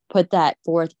just put that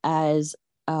forth as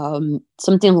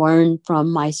something learned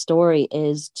from my story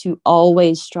is to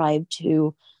always strive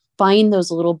to find those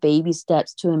little baby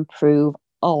steps to improve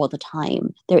all the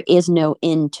time. There is no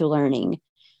end to learning.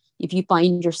 If you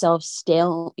find yourself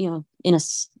still, in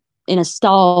a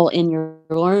stall in your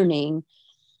learning,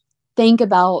 think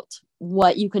about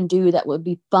what you can do that would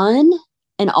be fun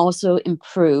and also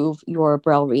improve your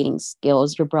Braille reading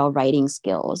skills, your Braille writing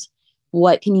skills.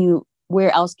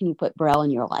 Where else can you put Braille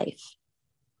in your life?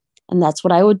 And that's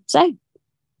what I would say.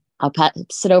 I'll pass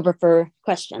it over for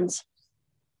questions.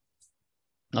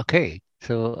 Okay.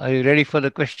 So are you ready for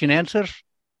the question answers?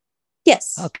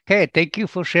 Yes. Okay. Thank you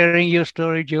for sharing your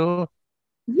story, Joe.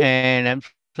 Mm-hmm. And I'm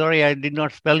sorry I did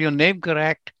not spell your name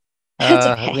correct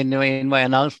in my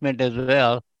announcement as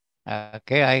well.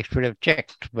 Okay. I should have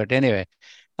checked. But anyway.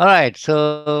 All right.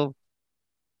 So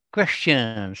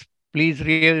questions. Please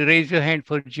raise your hand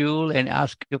for Jewel and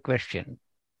ask your question.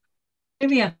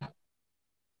 Olivia.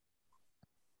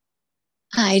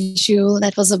 Hi, Jewel.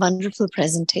 That was a wonderful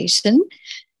presentation.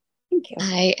 Thank you.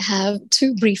 I have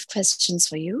 2 brief questions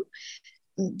for you.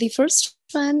 The first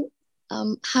one,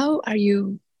 how are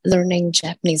you learning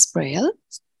Japanese Braille?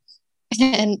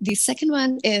 And the second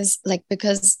one is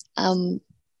because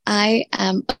I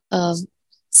am a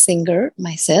singer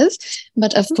myself,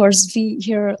 but of course we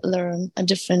here learn a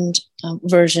different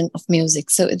version of music.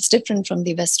 So it's different from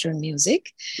the Western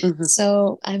music. Mm-hmm.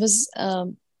 So I was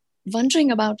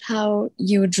wondering about how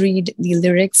you would read the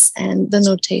lyrics and the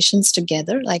notations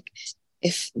together, like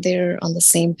if they're on the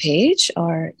same page,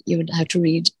 or you would have to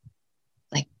read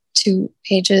like 2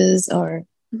 pages, or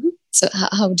so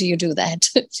how do you do that?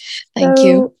 Thank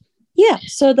you. Yeah,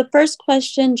 so the first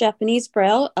question, Japanese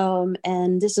Braille,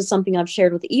 and this is something I've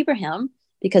shared with Ibrahim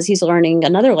because he's learning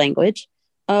another language.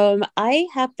 I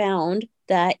have found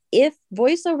that if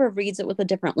VoiceOver reads it with a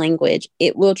different language,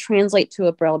 it will translate to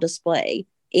a Braille display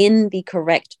in the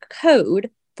correct code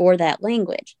for that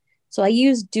language. So I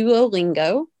use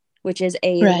Duolingo which is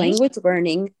a Right. language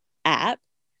learning app,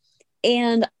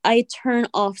 and I turn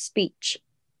off speech.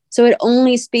 So it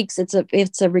only speaks,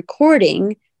 it's a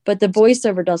recording, but the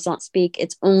voiceover does not speak.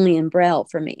 It's only in Braille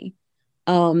for me.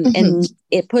 And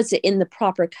it puts it in the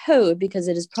proper code because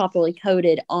it is properly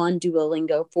coded on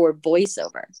Duolingo for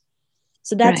voiceover.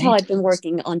 So that's how Right. I've been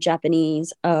working on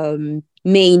Japanese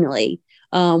mainly,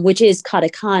 which is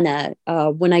katakana.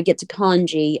 When I get to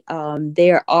kanji,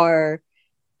 there are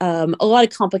a lot of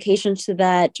complications to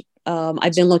that.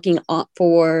 I've been looking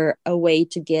for a way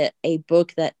to get a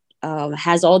book that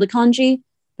has all the kanji,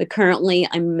 but currently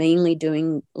I'm mainly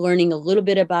learning a little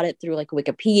bit about it through like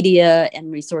Wikipedia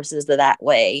and resources that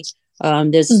way.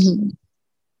 I've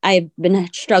been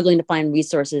struggling to find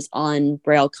resources on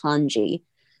Braille kanji.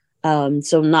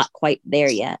 So I'm not quite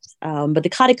there yet. But the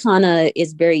katakana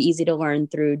is very easy to learn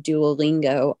through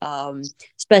Duolingo,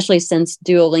 especially since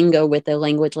Duolingo with a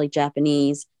language like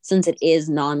Japanese, since it is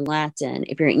non-Latin,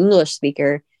 if you're an English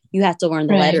speaker, you have to learn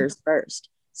the letters first.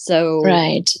 So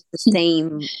it's the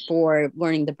same for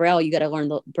learning the Braille. You got to learn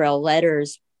the Braille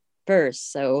letters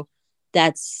first. So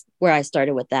that's where I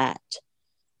started with that.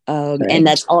 And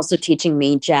that's also teaching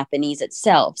me Japanese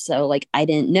itself. So like I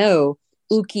didn't know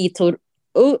uki toru.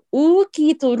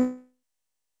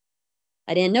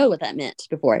 I didn't know what that meant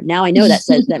before. Now I know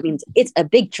that means it's a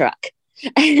big truck.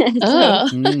 Yeah,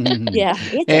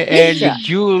 it's a big truck.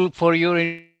 Jewel, for your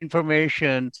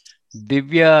information,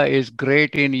 Divya is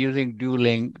great in using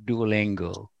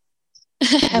Duolingo.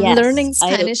 I'm learning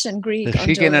Spanish and Greek.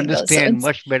 She can understand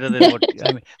much better than what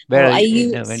I mean.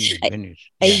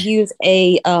 I use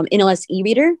a NLS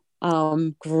e-reader.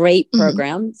 Great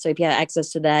program. So if you have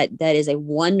access to that, that is a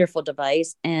wonderful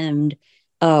device. And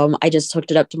I just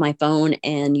hooked it up to my phone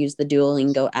and used the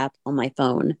Duolingo app on my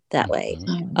phone that way.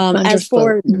 As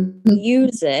for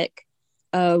music,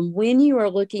 when you are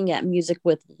looking at music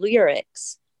with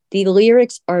lyrics, the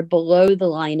lyrics are below the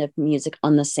line of music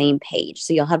on the same page.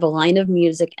 So you'll have a line of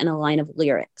music and a line of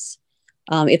lyrics.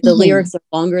 If the lyrics are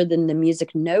longer than the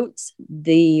music notes,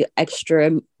 the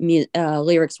extra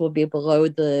lyrics will be below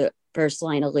the first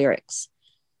line of lyrics.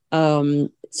 So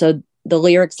the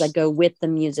lyrics that go with the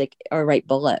music are right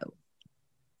below.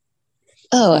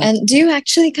 Oh, and do you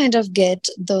actually kind of get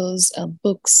those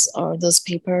books or those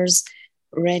papers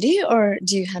ready, or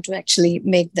do you have to actually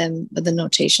make them with the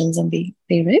notations and the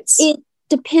lyrics? It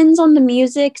depends on the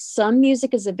music. Some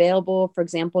music is available, for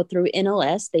example, through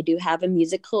NLS. They do have a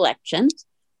music collection.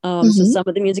 So some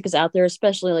of the music is out there,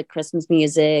 especially like Christmas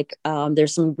music.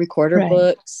 There's some recorder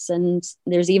books, and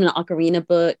there's even an ocarina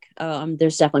book.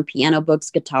 There's definitely piano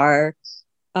books, guitar.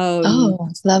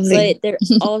 Lovely. But there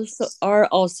are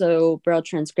also Braille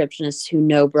transcriptionists who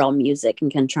know Braille music and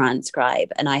can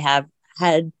transcribe. And I have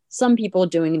had some people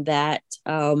doing that.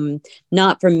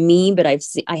 Not for me, but I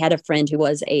had a friend who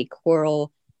was a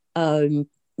choral,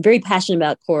 very passionate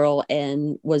about choral,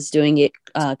 and was doing it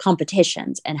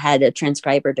competitions and had a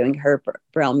transcriber doing her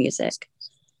Braille music.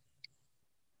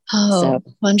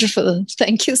 Wonderful.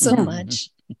 Thank you so much.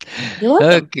 You're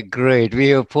welcome. Okay, great. We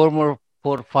have 5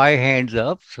 hands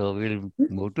up, so we'll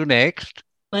move to next.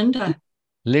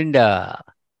 Linda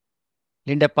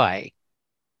Pye.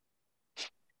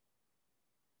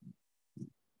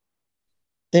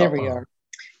 There we are.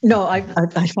 No, I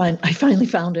finally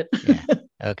found it. Yeah.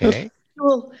 Okay.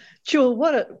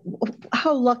 Jewel,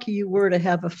 how lucky you were to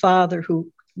have a father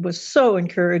who was so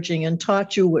encouraging and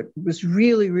taught you what was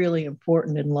really, really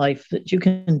important in life, that you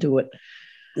can do it.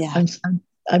 Yeah.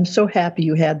 I'm so happy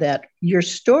you had that. Your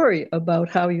story about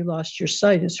how you lost your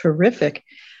sight is horrific.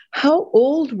 How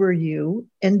old were you,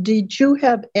 and did you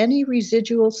have any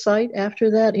residual sight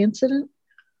after that incident?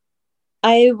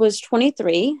 I was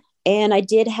 23, and I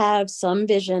did have some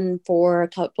vision for a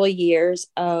couple of years.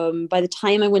 By the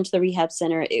time I went to the rehab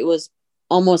center, it was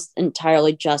almost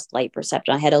entirely just light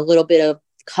perception. I had a little bit of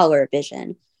color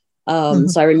vision.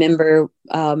 So I remember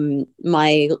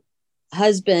my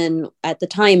husband, at the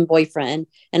time boyfriend,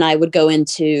 and I would go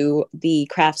into the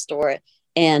craft store,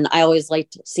 and I always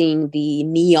liked seeing the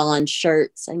neon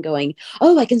shirts and going,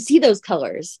 oh, I can see those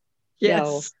colors.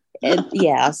 Yes.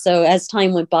 So as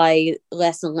time went by,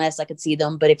 less and less I could see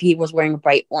them. But if he was wearing a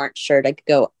bright orange shirt, I could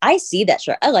go, I see that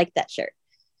shirt. I like that shirt.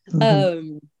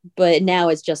 But now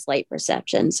it's just light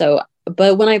perception. So,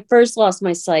 but when I first lost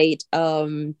my sight,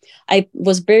 I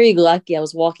was very lucky. I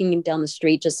was walking down the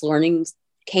street just learning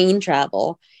cane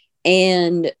travel,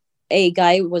 and a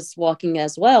guy was walking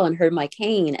as well and heard my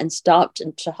cane and stopped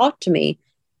to talk to me.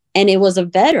 And it was a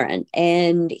veteran,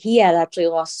 and he had actually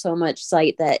lost so much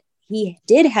sight that he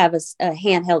did have a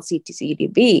handheld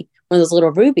CCTV, one of those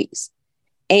little rubies.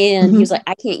 And he was like,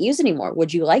 I can't use it anymore.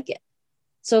 Would you like it?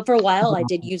 So for a while, I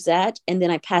did use that. And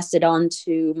then I passed it on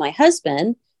to my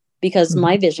husband because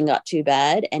my vision got too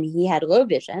bad and he had low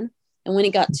vision. And when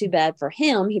it got too bad for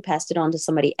him, he passed it on to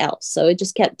somebody else. So it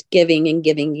just kept giving and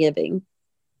giving, giving.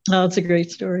 Oh, it's a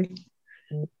great story.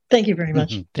 Thank you very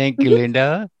much. Thank you,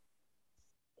 Linda.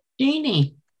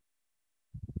 Jeannie.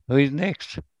 Who is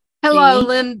next? Hello,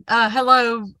 Lynn.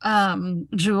 Hello,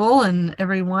 Jewel and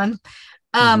everyone.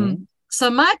 So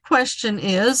my question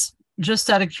is, just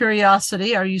out of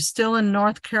curiosity, are you still in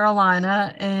North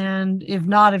Carolina? And if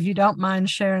not, if you don't mind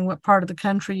sharing what part of the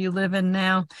country you live in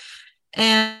now.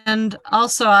 And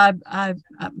also, I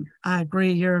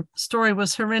agree, your story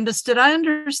was horrendous. Did I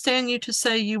understand you to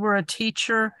say you were a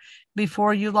teacher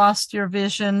before you lost your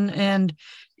vision? And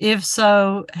if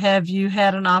so, have you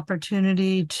had an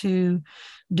opportunity to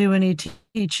do any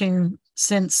teaching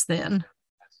since then?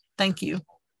 Thank you.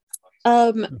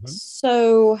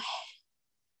 So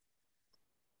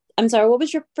I'm sorry, what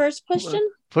was your first question?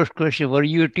 First question, were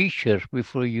you a teacher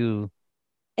before you?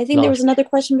 I think there was another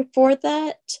question before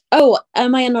that. Oh,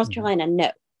 am I in North Carolina?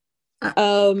 No.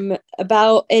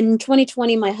 About in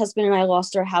 2020, my husband and I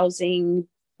lost our housing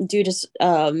due to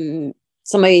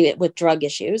somebody with drug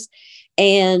issues,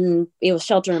 and it was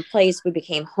shelter in place. We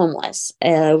became homeless.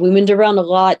 We moved around a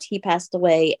lot. He passed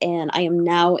away, and I am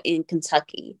now in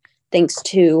Kentucky, thanks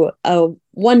to a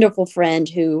wonderful friend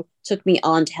who took me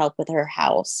on to help with her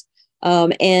house.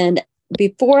 And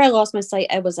before I lost my sight,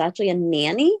 I was actually a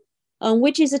nanny,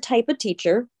 which is a type of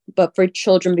teacher, but for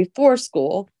children before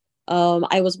school.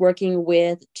 I was working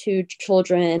with 2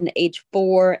 children, age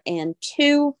 4 and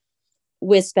 2,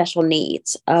 with special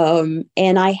needs. And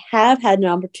I have had an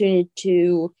opportunity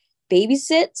to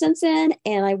babysit since then.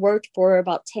 And I worked for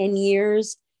about 10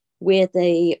 years with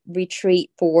a retreat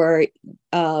for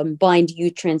blind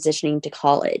youth transitioning to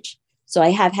college. So I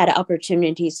have had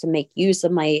opportunities to make use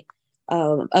of my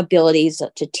abilities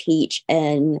to teach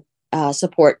and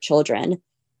support children.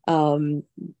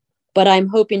 But I'm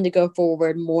hoping to go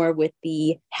forward more with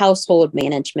the household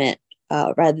management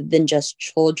rather than just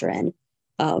children.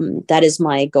 That is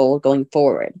my goal going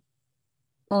forward.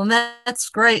 Well, that's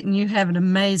great. And you have an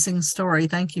amazing story.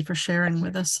 Thank you for sharing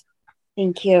with us.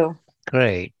 Thank you.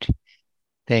 Great.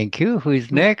 Thank you. Who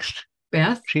is next?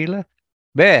 Beth. Sheila?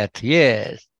 Beth,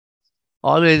 yes.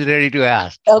 Always ready to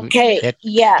ask. Okay.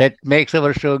 That makes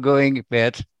our show going,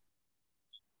 Beth.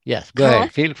 Yes, go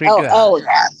ahead. Feel free to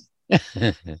ask.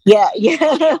 Yeah.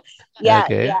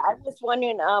 Okay. I was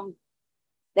wondering,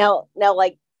 now,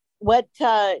 like, what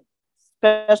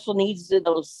special needs do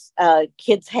those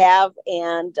kids have?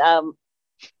 And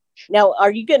now,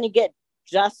 are you going to get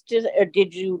justice, or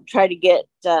did you try to get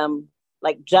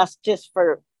like justice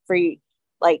for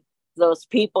like those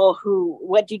people who?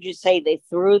 What did you say? They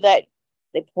poured that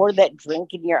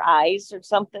drink in your eyes or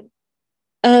something?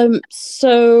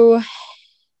 So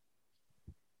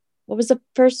what was the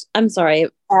first? I'm sorry,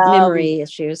 memory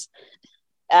issues.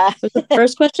 What was the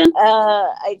first question?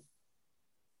 Are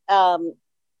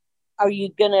you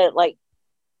gonna like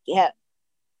get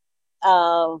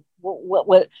what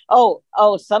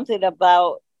something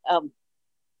about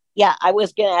I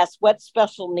was gonna ask, what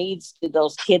special needs do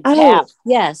those kids have?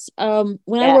 Yes.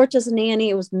 When I worked as a nanny,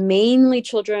 it was mainly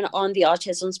children on the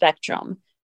autism spectrum.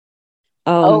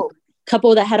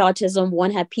 Couple that had autism,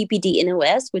 one had PPD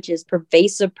NOS, which is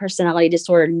pervasive personality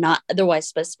disorder not otherwise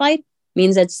specified.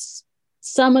 Means that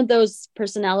some of those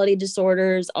personality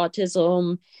disorders,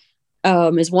 autism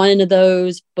is one of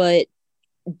those, but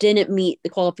didn't meet the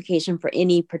qualification for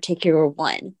any particular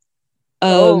one.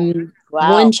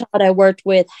 One child I worked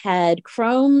with had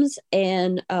Crohn's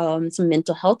and some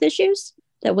mental health issues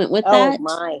that went with that.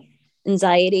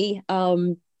 Anxiety.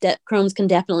 That Crohn's can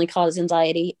definitely cause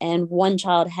anxiety. And one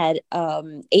child had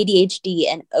ADHD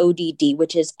and ODD,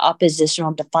 which is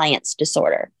oppositional defiance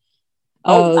disorder.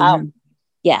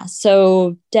 Yeah,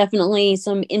 so definitely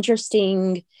some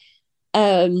interesting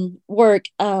work.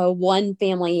 One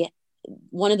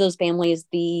of those families,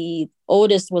 the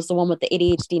oldest was the one with the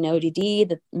ADHD and ODD.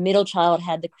 The middle child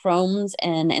had the Crohn's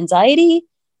and anxiety.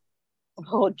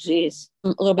 Oh, geez.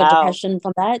 A little bit of depression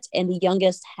from that. And the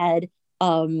youngest had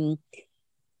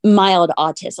mild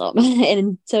autism.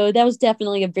 And so that was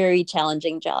definitely a very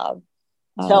challenging job.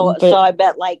 So I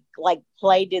bet like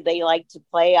play, did they like to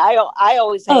play? I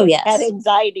always had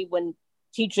anxiety when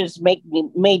teachers made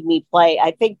me play.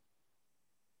 I think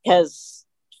because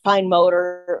fine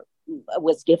motor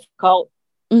was difficult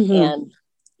and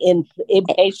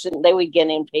impatient. They would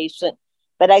get impatient.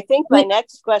 But I think my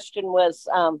next question was,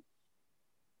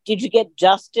 did you get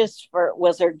justice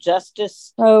was there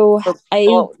justice?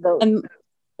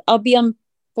 I'll be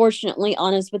unfortunately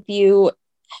honest with you.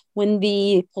 when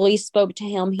the police spoke to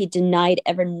him, he denied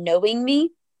ever knowing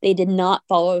me. They did not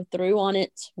follow through on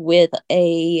it with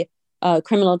a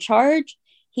criminal charge.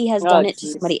 He has done it to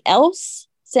somebody else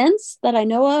since that I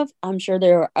know of. I'm sure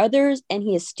there are others, and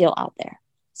he is still out there.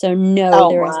 So no,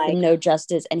 there has been no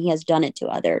justice, and he has done it to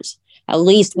others. At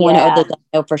least one other that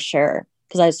I know for sure,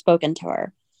 because I've spoken to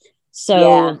her.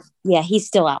 So yeah, he's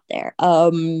still out there.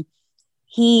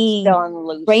 He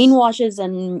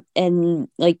brainwashes and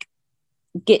like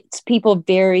gets people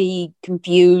very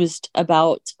confused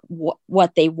about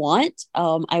what they want.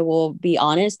 I will be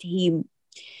honest. He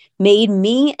made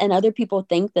me and other people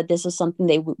think that this is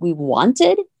something we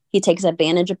wanted. He takes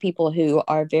advantage of people who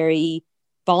are very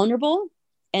vulnerable,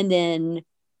 and then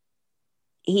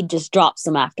he just drops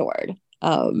them afterward.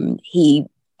 He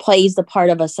plays the part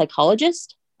of a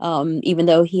psychologist, even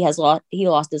though he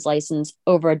lost his license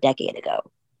over a decade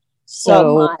ago.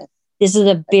 So this is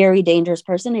a very dangerous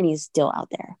person, and he's still out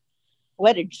there.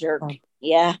 What a jerk.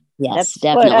 Yeah. Yes,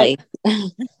 definitely.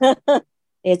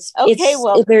 It's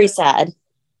very sad.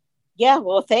 Yeah,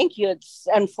 well, thank you. It's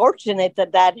unfortunate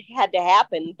that had to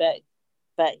happen, but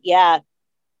yeah.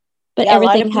 But yeah,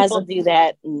 everything a lot of people do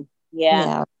that. And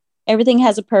everything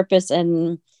has a purpose,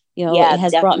 and it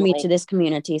has brought me to this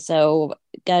community. So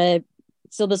gotta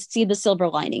still see the silver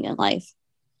lining in life.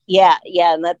 Yeah,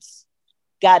 and that's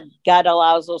God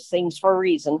allows those things for a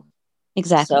reason.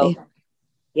 Exactly. So,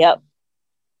 yep.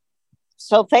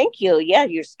 So thank you. Yeah,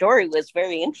 your story was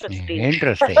very interesting.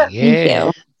 Interesting. Thank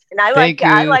you. And I like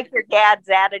your dad's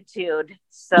attitude.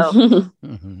 So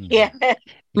yeah.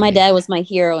 My dad was my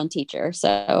hero and teacher,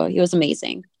 so he was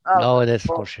amazing. Oh, that's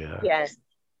for sure. Yes.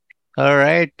 All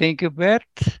right. Thank you, Beth.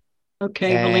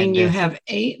 Okay, Valine, you have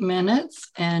 8 minutes.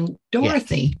 And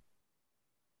Dorothy.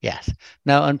 Yes.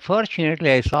 Now,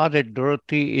 unfortunately, I saw that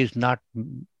Dorothy is not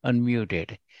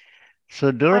unmuted.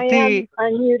 So, Dorothy. I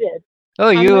am unmuted.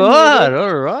 Oh, you are?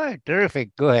 All right.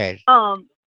 Terrific. Go ahead.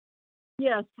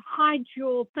 Yes. Hi,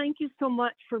 Jewel. Thank you so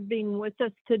much for being with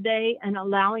us today and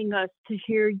allowing us to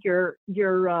hear your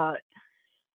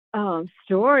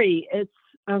story. It's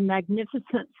a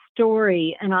magnificent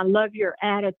story, and I love your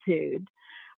attitude.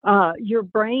 Your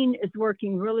brain is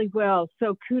working really well,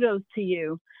 so kudos to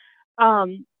you.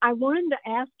 I wanted to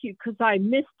ask you, because I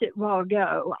missed it a while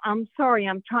ago. I'm sorry,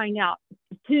 I'm trying out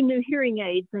 2 new hearing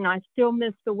aids, and I still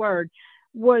missed the word.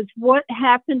 Was what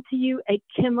happened to you a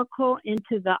chemical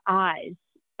into the eyes?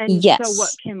 And yes. So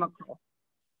what chemical?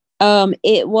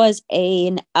 It was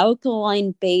an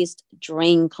alkaline-based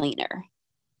drain cleaner.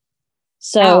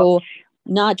 So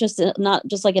not just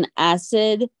like an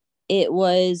acid. It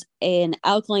was an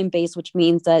alkaline base, which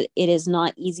means that it is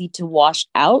not easy to wash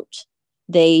out.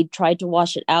 They tried to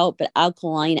wash it out, but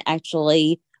alkaline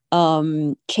actually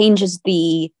changes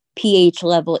the pH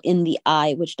level in the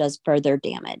eye, which does further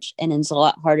damage, and it's a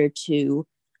lot harder to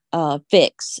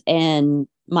fix. And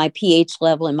my pH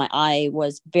level in my eye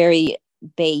was very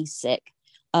basic,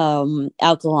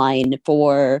 alkaline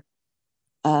for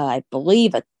I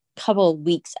believe a couple of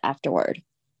weeks afterward.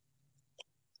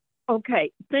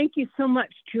 Okay, thank you so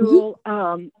much, Jewel.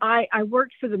 I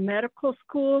worked for the medical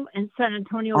school in San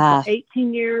Antonio for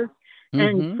 18 years,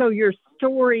 and so your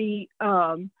story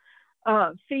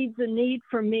feeds a need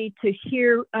for me to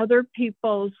hear other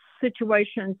people's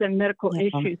situations and medical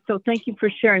issues. So thank you for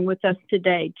sharing with us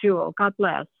today, Jewel. God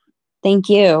bless. Thank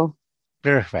you.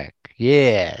 Perfect.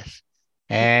 Yes.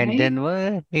 And then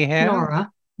what we have?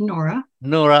 Nora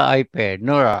iPad.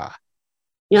 Nora.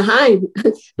 Yeah, hi.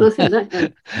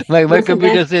 my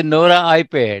computer said Nora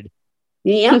iPad.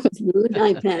 Yeah,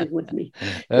 iPad with me.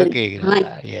 Okay.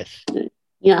 Hi. Yes.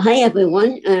 Yeah, hi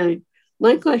everyone.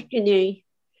 My question is,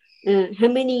 how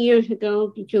many years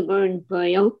ago did you learn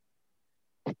Braille?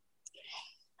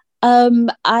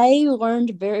 I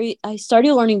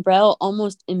started learning Braille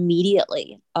almost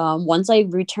immediately. Once I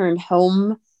returned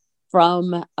home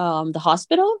from the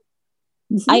hospital,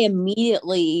 I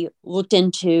immediately looked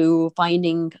into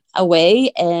finding a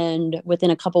way, and within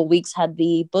a couple of weeks had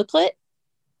the booklet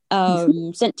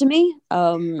sent to me.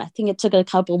 I think it took a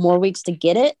couple more weeks to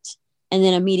get it, and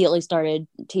then immediately started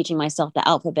teaching myself the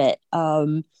alphabet.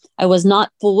 I was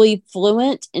not fully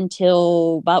fluent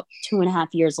until about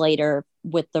 2.5 years later,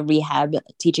 with the rehab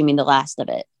teaching me the last of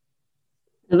it.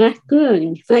 That's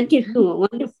good. Thank you for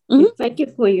Thank you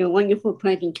for your wonderful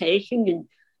presentation, and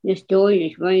your story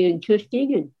is very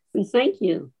interesting. And thank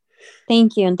you.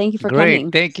 Thank you, and thank you for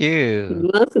coming. Thank you. You're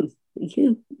welcome. Thank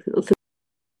you.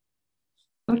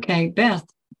 Okay, Beth.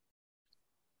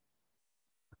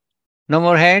 No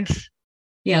more hands?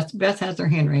 Yes, Beth has her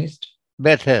hand raised.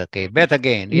 Beth, okay. Beth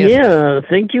again. Yes. Yeah,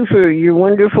 thank you for your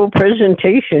wonderful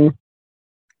presentation.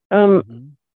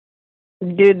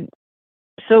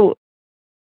 So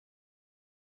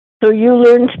you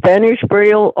learned Spanish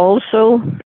Braille also,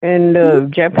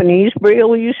 and Japanese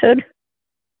Braille, you said?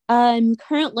 I'm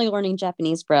currently learning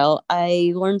Japanese Braille.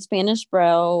 I learned Spanish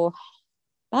Braille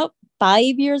about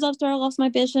 5 years after I lost my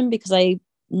vision because I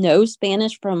know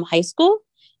Spanish from high school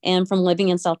and from living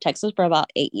in South Texas for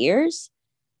about 8 years,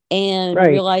 and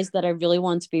realized that I really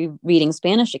wanted to be reading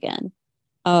Spanish again.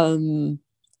 And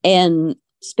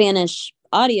Spanish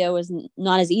audio is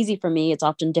not as easy for me. It's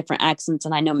often different accents,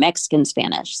 and I know Mexican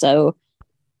Spanish. So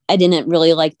I didn't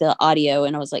really like the audio,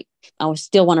 and I was like, I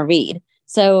still want to read.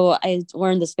 So I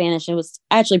learned the Spanish. It was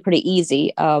actually pretty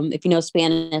easy. If you know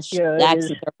Spanish, the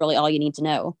accents are really all you need to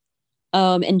know.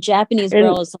 And Japanese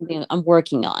Braille is something I'm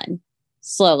working on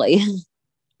slowly.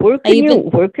 Where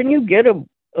can you get a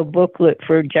booklet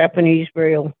for Japanese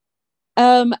Braille?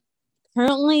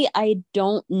 Currently, I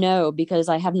don't know because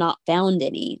I have not found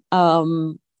any.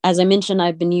 As I mentioned,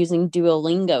 I've been using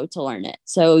Duolingo to learn it.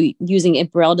 So using a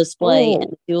Braille display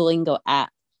and a Duolingo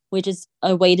app, which is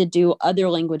a way to do other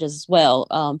languages as well.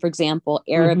 For example,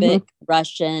 Arabic,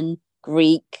 Russian,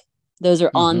 Greek, those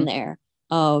are on there.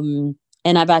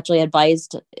 And I've actually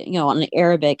advised, on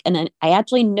Arabic, and I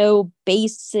actually know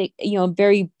basic,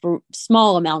 very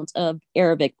small amounts of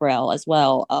Arabic Braille as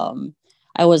well.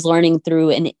 I was learning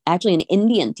through an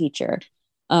Indian teacher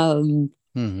who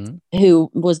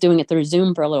was doing it through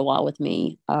Zoom for a little while with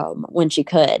me when she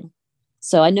could.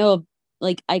 So I know,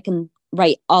 I can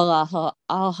write Allahu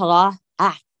Akbar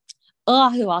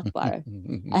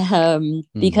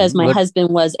because my husband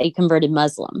was a converted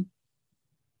Muslim.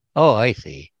 Oh, I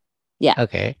see. Yeah.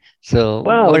 Okay. So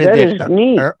what is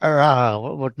neat.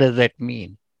 What does that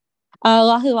mean?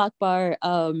 Allahu Akbar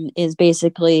is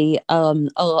basically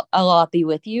Allah be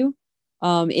with you.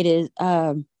 It is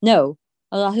no,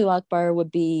 Allahu Akbar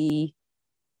would be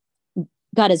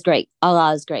God is great.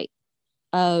 Allah is great.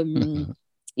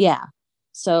 Yeah.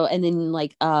 So and then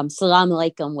Salam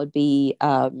Alaikum would be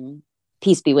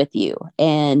peace be with you,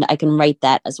 and I can write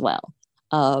that as well.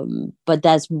 But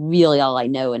that's really all I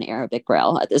know in Arabic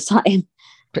Braille at this time.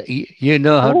 You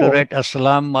know how to write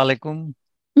Assalamu Alaikum?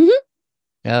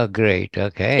 Oh, great.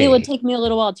 Okay. It would take me a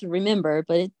little while to remember,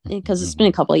 but because it's been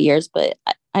a couple of years, but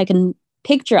I can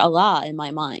picture Allah in my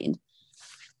mind,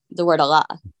 the word Allah.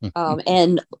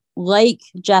 And like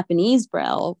Japanese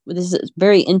Braille, this is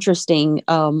very interesting.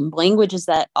 Languages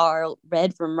that are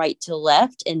read from right to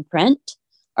left in print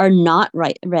are not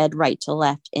read right to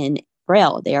left in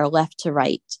Braille. They are left to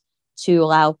right to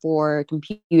allow for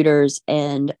computers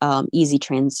and easy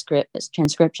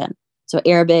transcription. So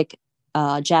Arabic,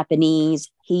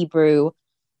 Japanese, Hebrew,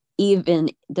 even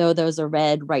though those are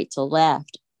read right to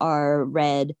left, are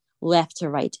read left to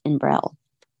right in Braille.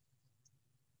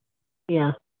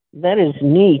 Yeah, that is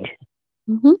neat.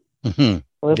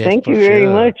 Well, thank you very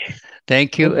much.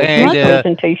 Thank you. And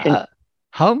presentation.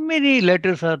 How many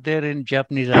letters are there in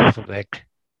Japanese alphabet?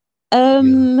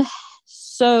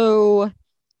 So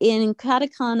in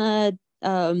katakana,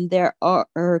 there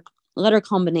are letter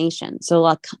combinations.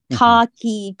 So ka,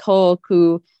 ki, ko,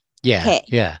 ku, ke.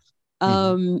 Yeah.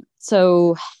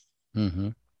 So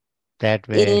that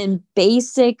way. In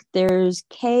basic, there's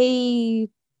K.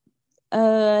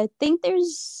 I think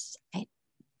there's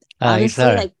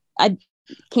honestly, I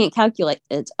can't calculate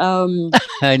it.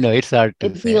 I know it's hard to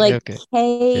it'd be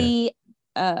K,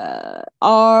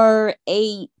 R,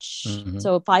 H.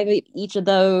 So 5 of each of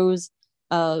those.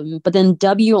 But then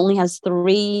W only has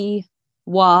 3,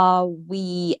 wa,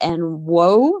 we, and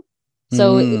wo.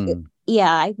 So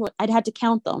I'd have to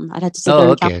count them. I'd have to sit there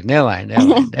and count them. Never mind.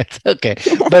 That's okay.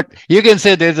 But you can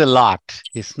say there's a lot.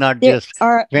 It's not just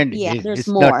 20. There's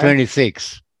more. Not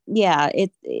 26. Yeah,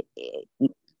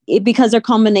 because they're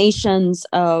combinations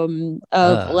of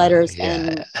letters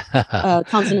and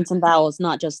consonants and vowels,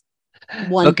 not just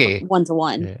one to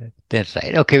one. That's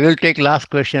right. Okay, we'll take last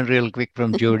question real quick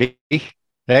from Jody.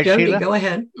 Right, Jody, Sheila? go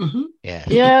ahead.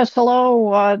 Yes,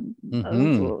 hello.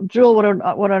 Jewel,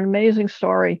 what an amazing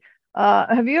story.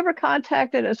 Have you ever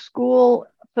contacted a school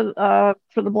for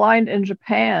the blind in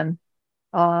Japan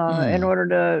in order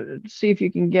to see if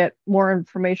you can get more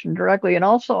information directly? And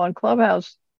also on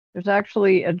Clubhouse, there's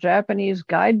actually a Japanese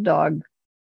guide dog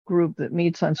group that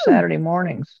meets on Saturday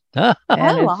mornings. I'll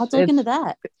have to look into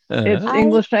that. It's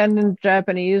English and in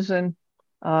Japanese, and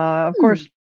of course,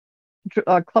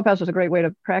 Clubhouse is a great way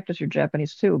to practice your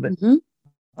Japanese too. But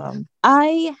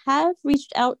I have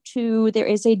reached out to. There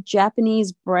is a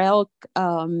Japanese Braille.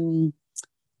 I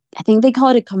think they call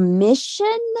it a commission.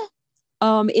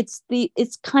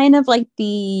 It's kind of like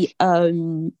the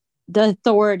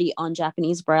authority on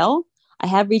Japanese Braille. I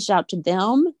have reached out to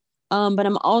them. But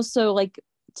I'm also like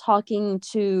talking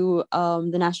to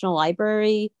the National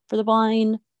Library for the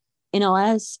Blind,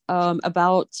 NLS,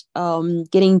 about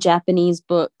getting Japanese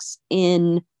books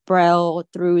in Braille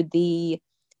through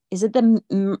is it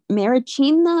the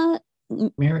Marichina?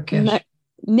 Marrakesh.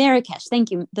 Marrakesh, thank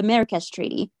you. The Marrakesh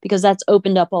Treaty, because that's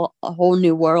opened up a whole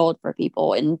new world for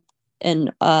people in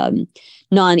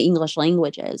non-English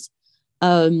languages.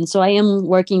 So I am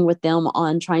working with them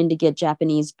on trying to get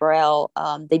Japanese Braille.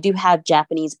 They do have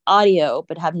Japanese audio,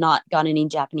 but have not got any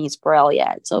Japanese Braille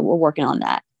yet. So we're working on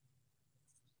that.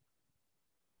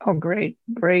 Oh, great.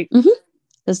 Great.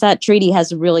 Because that treaty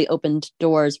has really opened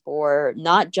doors for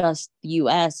not just the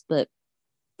US, but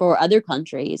for other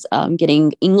countries,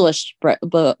 getting English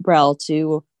Braille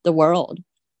to the world.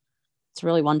 It's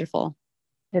really wonderful.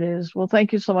 It is. Well,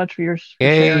 thank you so much for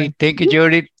Hey, sharing. thank you,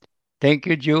 Jody. Thank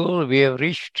you, Jewel. We have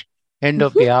reached end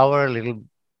of the hour, a little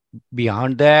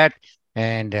beyond that.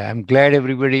 And I'm glad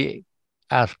everybody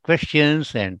asked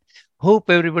questions and hope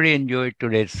everybody enjoyed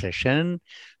today's session.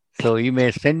 So you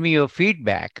may send me your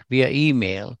feedback via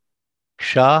email,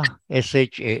 shah,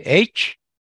 S-H-A-H,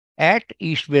 at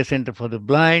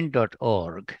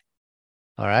eastbaycenterfortheblind.org.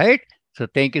 All right. So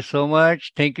thank you so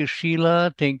much. Thank you,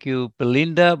 Sheila. Thank you,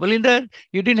 Belinda. Belinda,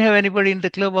 you didn't have anybody in the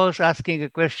clubhouse asking a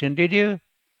question, did you?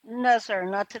 No, sir,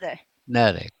 not today.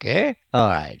 Not okay. All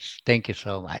right. Thank you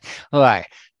so much. All right.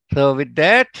 So with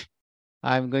that,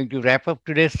 I'm going to wrap up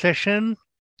today's session.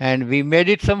 And we made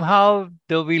it somehow,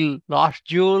 though we lost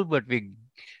Jewel, but we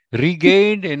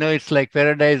regained. It's like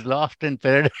paradise lost and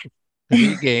paradise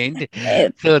regained.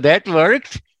 So that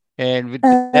works. And with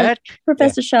that,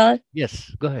 Professor Shaw.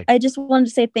 Yes, go ahead. I just wanted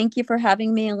to say thank you for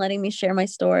having me and letting me share my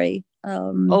story.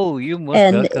 You're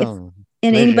most welcome.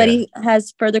 And anybody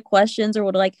has further questions or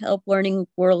would like help learning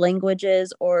world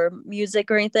languages or music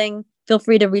or anything, feel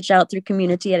free to reach out through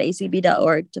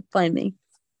community@acb.org to find me.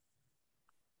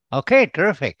 Okay,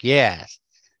 terrific. Yes.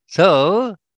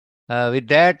 So with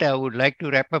that, I would like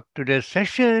to wrap up today's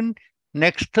session.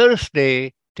 Next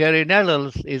Thursday, Terry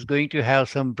Nellels is going to have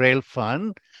some Braille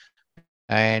fun.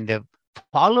 And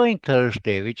following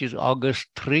Thursday, which is August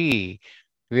 3,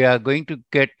 we are going to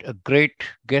get a great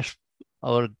guest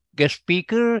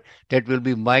speaker. That will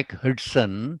be Mike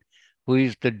Hudson, who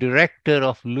is the director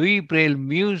of Louis Braille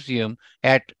Museum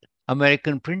at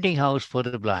American Printing House for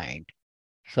the Blind.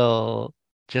 So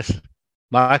just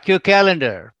mark your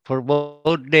calendar for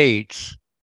both dates,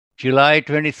 July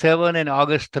 27 and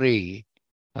August 3.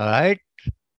 All right.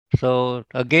 So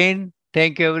again,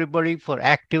 thank you everybody for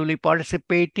actively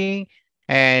participating,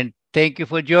 and thank you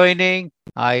for joining.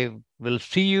 I will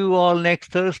see you all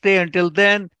next Thursday. Until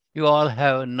then, you all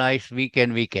have a nice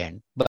weekend. Bye.